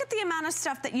mean, look at the amount of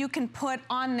stuff that you can put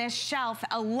on this shelf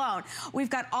alone. We've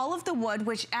got all of the wood,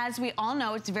 which as we all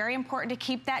know, it's very important to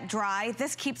keep that dry.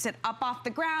 This keeps it up off the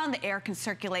ground. The air can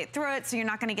circulate through it, so you're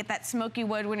not going to get that smoky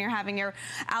wood when you're having your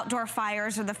outdoor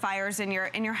fires or the fires in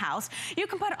your house. You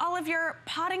can put all of your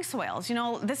potting soils. You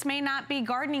know, this may not be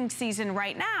gardening season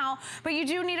right now, but you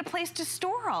do need a place to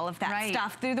store all of that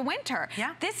stuff through the winter.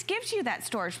 This gives you that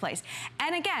storage place.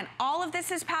 And again, all of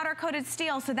this is powder coated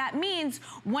steel, so that means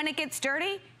when it gets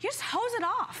dirty, you just hose it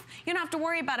off. You don't have to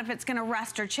worry about if it's gonna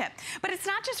rust or chip. But it's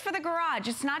not just for the garage,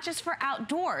 it's not just for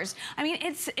outdoors. I mean,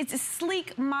 it's a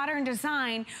sleek, modern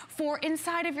design for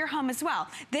inside of your home as well.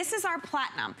 This is our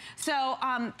platinum. So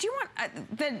do you want,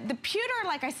 the pewter,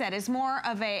 like I said, is more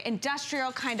of a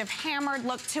industrial kind of hammered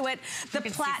look to it. The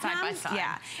platinum,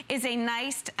 is a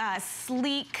nice,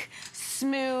 sleek,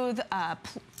 smooth,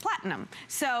 platinum.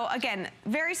 So again,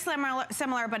 very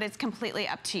similar, but it's completely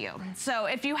up to you. So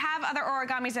if you have other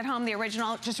origamis at home, the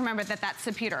original, just remember that that's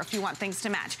the pewter if you want things to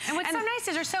match. And what's so nice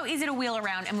is they're so easy to wheel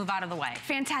around and move out of the way.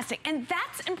 Fantastic. And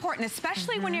that's important,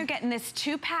 especially when you're getting this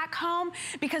 2-pack home,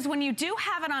 because when you do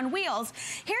have it on wheels,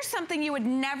 here's something you would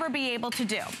never be able to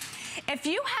do. If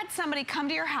you had somebody come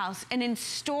to your house and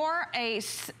install a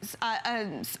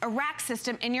rack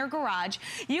system in your garage,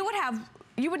 you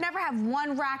would never have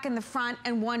one rack in the front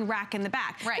and one rack in the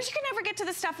back. Right. Because you can never get to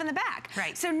the stuff in the back.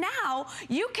 Right. So now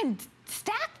you can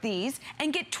stack these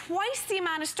and get twice the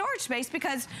amount of storage space,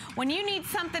 because when you need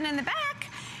something in the back,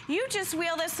 you just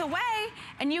wheel this away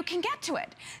and you can get to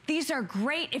it. These are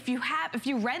great if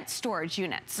you rent storage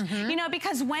units. You know,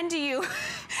 because when do you,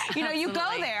 you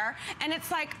go there and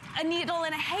it's like a needle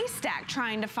in a haystack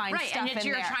trying to find stuff in there. And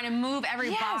you're trying to move every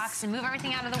box and move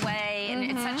everything out of the way, and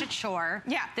it's such a chore.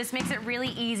 Yeah. This makes it really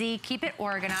easy, keep it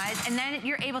organized, and then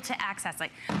you're able to access,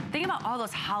 like, think about all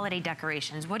those holiday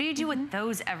decorations. What do you do with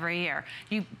those every year?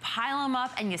 You pile them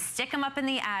up and you stick them up in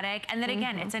the attic, and then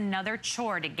again, it's another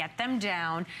chore to get them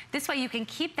down. This way you can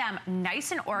keep them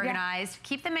nice and organized,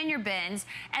 keep them in your bins,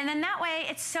 and then that way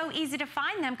it's so easy to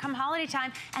find them come holiday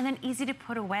time, and then easy to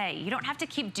put away. You don't have to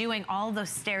keep doing all of those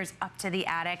stairs up to the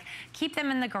attic. Keep them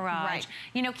in the garage.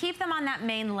 You know, keep them on that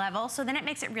main level, so then it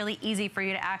makes it really easy for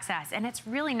you to access. And it's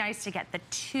really nice to get the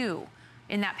 2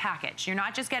 in that package. You're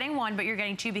not just getting 1, but you're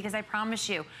getting 2, because I promise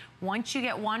you, once you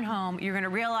get 1 home, you're gonna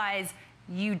realize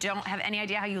you don't have any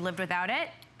idea how you lived without it,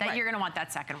 that you're gonna want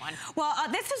that second one. Well,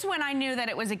 this is when I knew that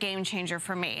it was a game changer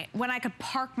for me. When I could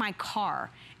park my car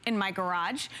in my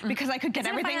garage, because I could get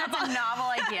everything up. That's a novel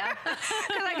idea.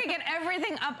 Because I could get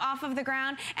everything up off of the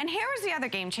ground. And here was the other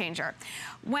game changer.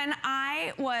 When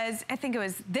I think it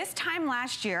was this time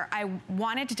last year, I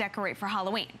wanted to decorate for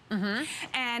Halloween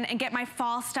and get my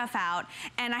fall stuff out.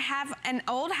 And I have an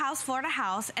old house, Florida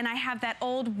house, and I have that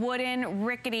old wooden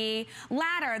rickety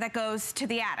ladder that goes to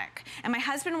the attic. And my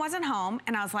husband wasn't home,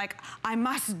 and I was like, I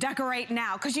must decorate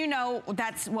now, because you know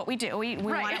that's what we do. We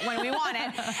want it when we want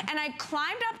it. And I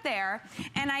climbed up there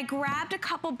and I grabbed a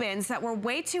couple bins that were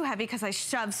way too heavy because I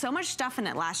shoved so much stuff in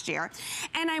it last year.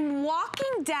 And I'm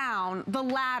walking down the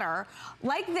ladder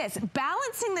like this,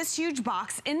 balancing this huge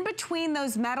box in between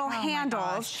those metal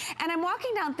handles. And I'm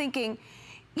walking down thinking,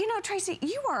 you know, Tracy,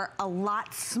 you are a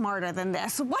lot smarter than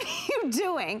this. What are you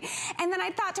doing? And then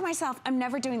I thought to myself, I'm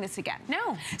never doing this again.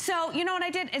 No. So, you know what I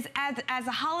did is as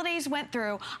the holidays went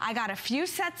through, I got a few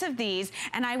sets of these,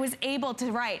 and I was able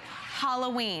to write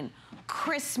Halloween,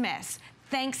 Christmas,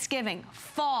 Thanksgiving,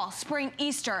 fall, spring,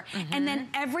 Easter, and then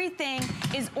everything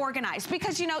is organized.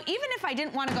 Because, you know, even if I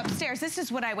didn't want to go upstairs, this is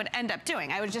what I would end up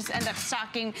doing. I would just end up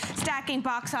stacking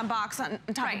box on box on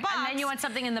top of box. And then you want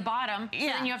something in the bottom, so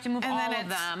then you have to move all of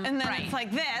them. And then it's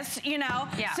like this, you know?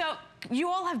 So you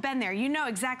all have been there. You know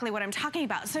exactly what I'm talking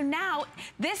about. So now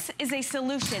this is a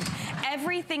solution.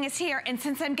 Everything is here, and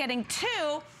since I'm getting 2,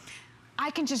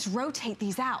 I can just rotate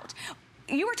these out.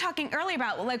 You were talking earlier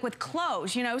about, like, with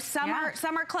clothes, you know, summer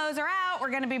clothes are out. We're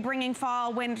going to be bringing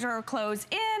fall, winter clothes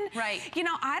in. Right. You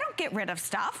know, I don't get rid of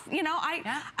stuff. You know,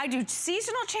 I do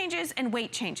seasonal changes and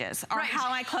weight changes are how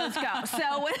my clothes go.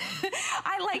 So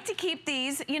I like to keep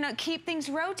these, you know, keep things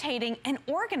rotating and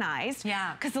organized.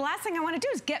 Yeah. Because the last thing I want to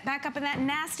do is get back up in that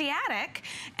nasty attic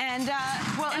and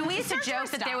and we used to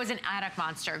joke that there was an attic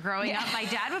monster growing up. My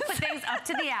dad would put things up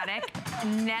to the attic,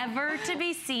 never to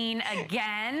be seen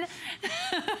again.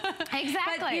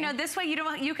 Exactly. But, you know, this way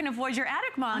you can avoid your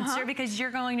attic monster because you're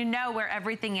going to know where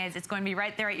everything is. It's going to be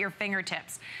right there at your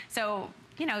fingertips. So,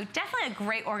 you know, definitely a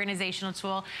great organizational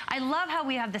tool. I love how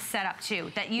we have this set up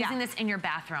too, that using this in your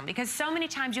bathroom, because so many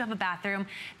times you have a bathroom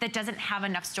that doesn't have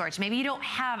enough storage. Maybe you don't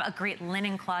have a great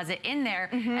linen closet in there,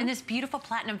 and this beautiful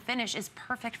platinum finish is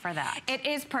perfect for that. It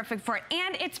is perfect for it,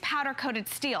 and it's powder coated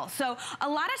steel. So a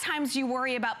lot of times you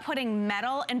worry about putting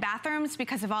metal in bathrooms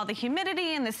because of all the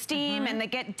humidity and the steam and they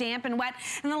get damp and wet.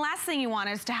 And the last thing you want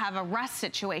is to have a rust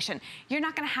situation. You're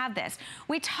not gonna have this.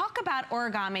 We talk about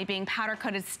origami being powder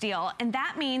coated steel, and that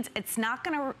means it's not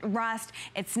gonna rust,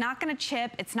 it's not gonna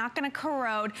chip, it's not gonna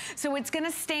corrode. So it's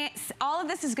gonna stay, all of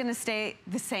this is gonna stay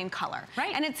the same color.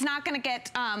 Right. And it's not gonna get,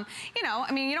 you know,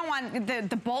 I mean, you don't want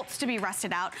the bolts to be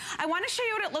rusted out. I wanna show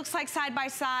you what it looks like side by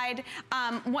side.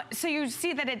 So you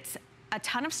see that it's a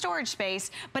ton of storage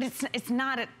space, but it's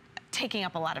not taking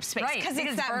up a lot of space because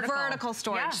it's that vertical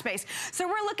storage space. So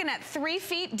we're looking at 3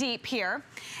 feet deep here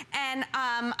and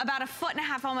about 1.5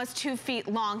 feet, almost 2 feet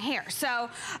long here. So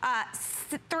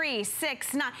 3,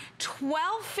 6, 9,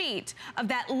 12 feet of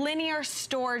that linear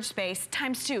storage space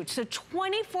times 2. So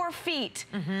 24 feet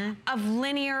of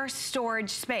linear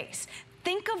storage space.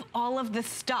 think of all of the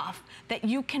stuff that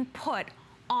you can put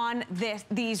on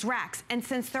these racks. And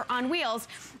since they're on wheels,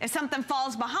 if something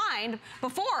falls behind,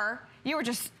 before, you were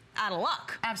just out of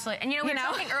luck. Absolutely. And you know, we were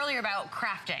talking earlier about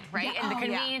crafting, right? Yeah. And the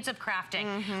convenience of crafting.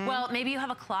 Well, maybe you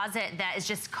have a closet that is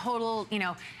just total, you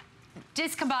know,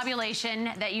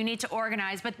 discombobulation that you need to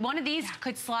organize, but one of these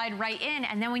could slide right in,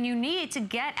 and then when you need to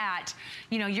get at,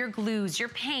 you know, your glues, your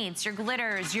paints, your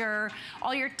glitters,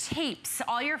 all your tapes,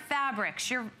 all your fabrics,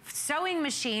 your sewing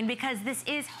machine, because this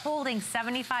is holding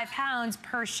 75 pounds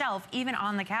per shelf, even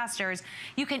on the casters,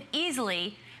 you can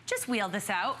easily just wheel this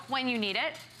out when you need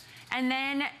it. And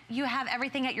then you have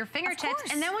everything at your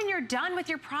fingertips. And then when you're done with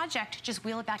your project, just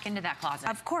wheel it back into that closet.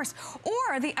 Of course.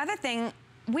 Or the other thing,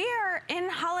 we are in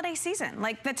holiday season.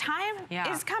 Like, the time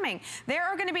is coming. There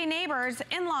are gonna be neighbors,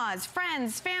 in-laws,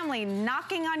 friends, family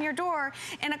knocking on your door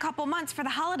in a couple months for the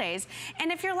holidays. And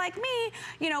if you're like me,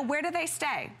 you know, where do they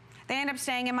stay? They end up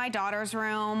staying in my daughter's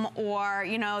room, or,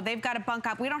 you know, they've got to bunk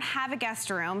up. We don't have a guest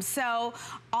room, so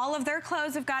all of their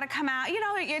clothes have got to come out. You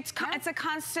know, it's a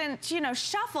constant, you know,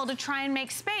 shuffle to try and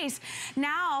make space.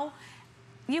 Now,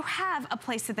 you have a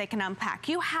place that they can unpack.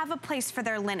 You have a place for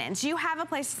their linens. You have a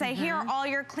place to say, here are all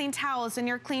your clean towels and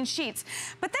your clean sheets.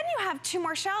 But then you have 2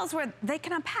 more shelves where they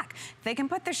can unpack. They can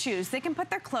put their shoes, they can put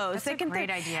their clothes. That's a great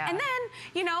idea. And then,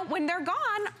 you know, when they're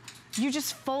gone, you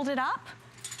just fold it up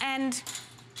and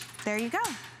there you go.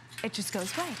 It just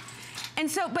goes away. And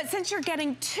so, but since you're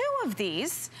getting 2 of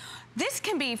these, this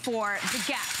can be for the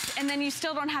guests, and then you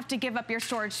still don't have to give up your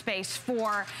storage space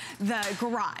for the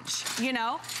garage, you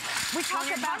know? We're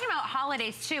talking about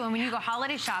holidays too, and when you go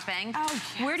holiday shopping,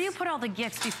 where do you put all the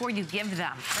gifts before you give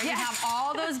them? Right? You have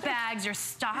all those bags, you're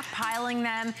stockpiling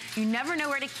them, you never know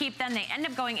where to keep them, they end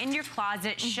up going in your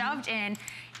closet, shoved in.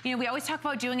 You know, we always talk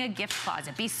about doing a gift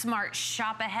closet. Be smart,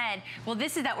 shop ahead. Well,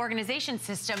 this is that organization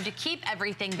system to keep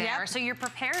everything there so you're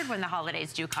prepared when the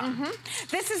holidays do come.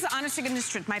 This is the honest to goodness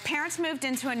truth. My parents moved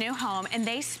into a new home and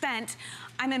they spent,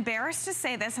 I'm embarrassed to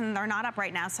say this, and they're not up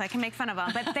right now so I can make fun of them,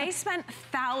 but they spent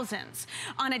thousands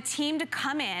on a team to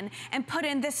come in and put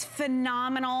in this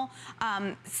phenomenal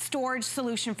storage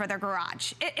solution for their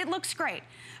garage. It looks great,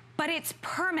 but it's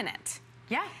permanent.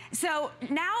 Yeah. So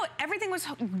now everything was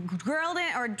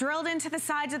drilled into the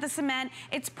sides of the cement.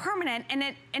 It's permanent, and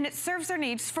it serves their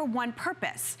needs for one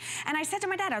purpose. And I said to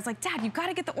my dad, I was like, Dad, you got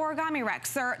to get the origami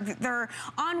Rex. They're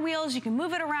on wheels. You can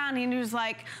move it around. And he was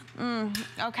like,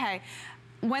 okay.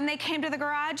 When they came to the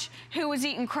garage, who was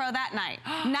eating crow that night?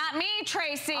 Not me,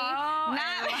 Tracy. Not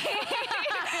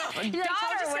me.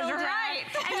 Daughter was right.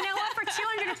 And you know what? For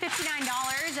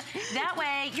 $259, that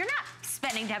way you're not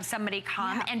spending to have somebody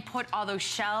come and put all those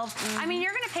shelves. I mean,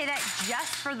 you're gonna pay that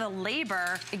just for the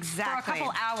labor for a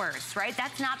couple hours, right?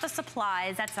 That's not the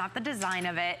supplies, that's not the design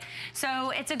of it. So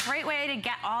it's a great way to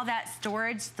get all that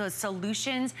storage, those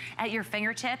solutions at your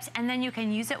fingertips, and then you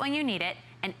can use it when you need it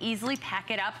and easily pack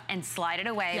it up and slide it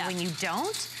away when you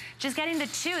don't. Just getting the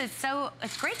 2 is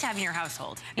it's great to have in your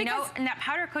household. You know, and that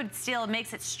powder coated steel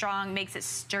makes it strong, makes it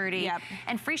sturdy,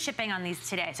 and free shipping on these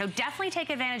today. So definitely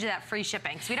take advantage of that free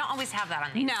shipping, because we don't always have that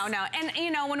on these. No, and you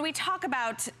know, when we talk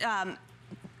about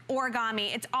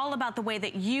origami, it's all about the way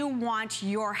that you want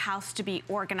your house to be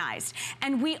organized.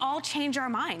 And we all change our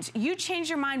minds. You change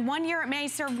your mind one year, it may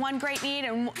serve one great need,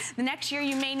 and the next year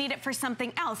you may need it for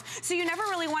something else. So you never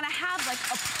really want to have like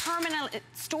a permanent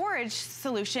storage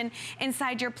solution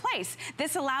inside your place.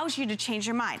 This allows you to change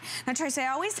your mind. Now, Tracy, I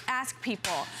always ask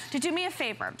people to do me a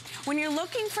favor. When you're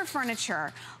looking for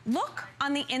furniture, look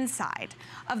on the inside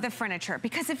of the furniture,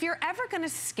 because if you're ever gonna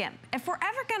skimp, if we're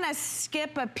ever gonna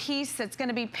skip a piece that's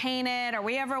gonna be painted, or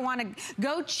we ever wanna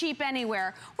go cheap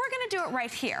anywhere, we're gonna do it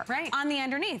right here, on the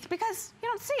underneath, because you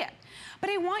don't see it. But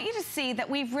I want you to see that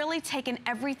we've really taken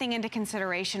everything into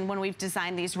consideration when we've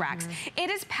designed these racks. It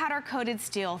is powder-coated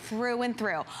steel through and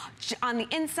through. On the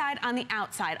inside, on the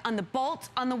outside, on the bolts,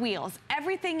 on the wheels.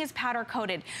 Everything is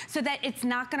powder-coated so that it's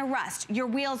not gonna rust. Your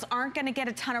wheels aren't gonna get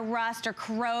a ton of rust or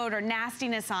corrode or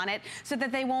nastiness on it so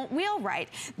that they won't wheel right.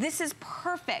 This is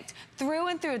perfect through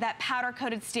and through, that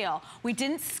powder-coated steel. We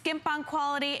didn't skimp on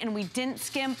quality, and we didn't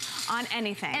skimp on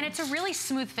anything. And it's a really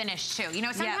smooth finish too. You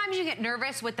know, sometimes you get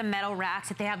nervous with the metal racks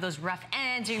if they have those rough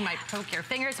ends, or you might poke your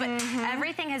fingers, but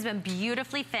everything has been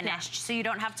beautifully finished, so you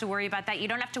don't have to worry about that. You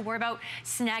don't have to worry about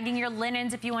snagging your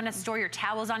linens if you want to store your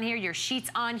towels on here, your sheets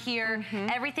on here.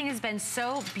 Everything has been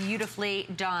so beautifully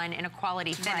done in a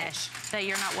quality finish that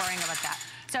you're not worrying about that.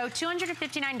 So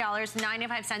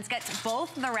 $259.95 gets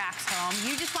both the racks home.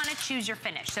 You just want to choose your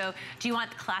finish. So do you want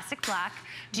the classic black?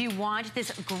 Do you want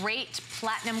this great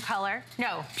platinum color?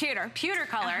 No, pewter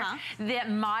color. The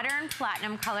modern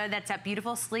platinum color that's that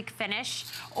beautiful sleek finish.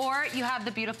 Or you have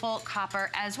the beautiful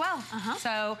copper as well.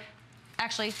 So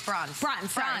actually bronze.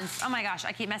 Bronze. Oh my gosh,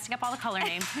 I keep messing up all the color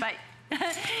names, but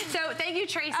so thank you,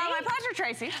 Tracy. Oh, my pleasure,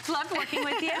 Tracy. Loved working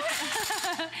with you.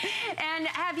 And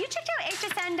have you checked out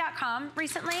hsn.com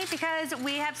recently? Because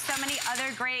we have so many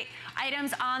other great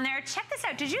items on there. Check this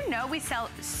out. Did you know we sell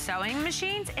sewing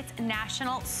machines? It's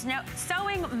National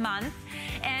Sewing Month.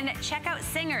 And check out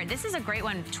Singer. This is a great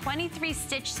one.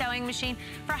 23-stitch sewing machine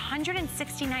for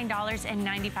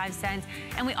 $169.95.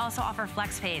 And we also offer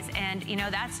flex pays. And, you know,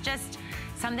 that's just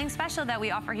something special that we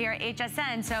offer here at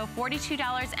HSN. So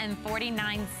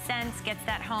 $42.49 gets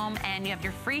that home, and you have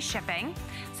your free shipping.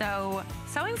 So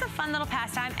sewing's a fun little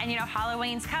pastime, and you know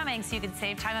Halloween's coming, so you can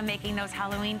save time on making those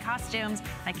Halloween costumes.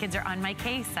 My kids are on my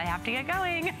case. I have to get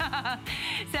going.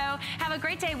 So have a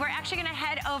great day. We're actually gonna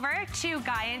head over to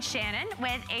Guy and Shannon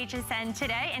with HSN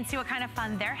today and see what kind of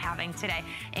fun they're having today.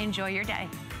 Enjoy your day.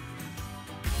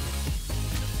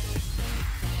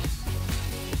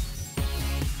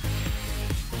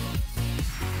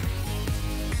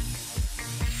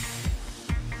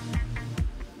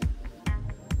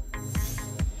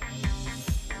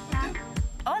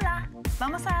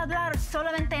 Vamos a hablar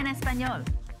solamente en español.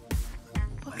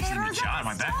 Leslie Machado? Am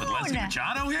I back with Leslie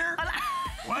Machado here?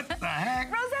 What the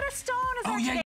heck? Rosetta Stone is our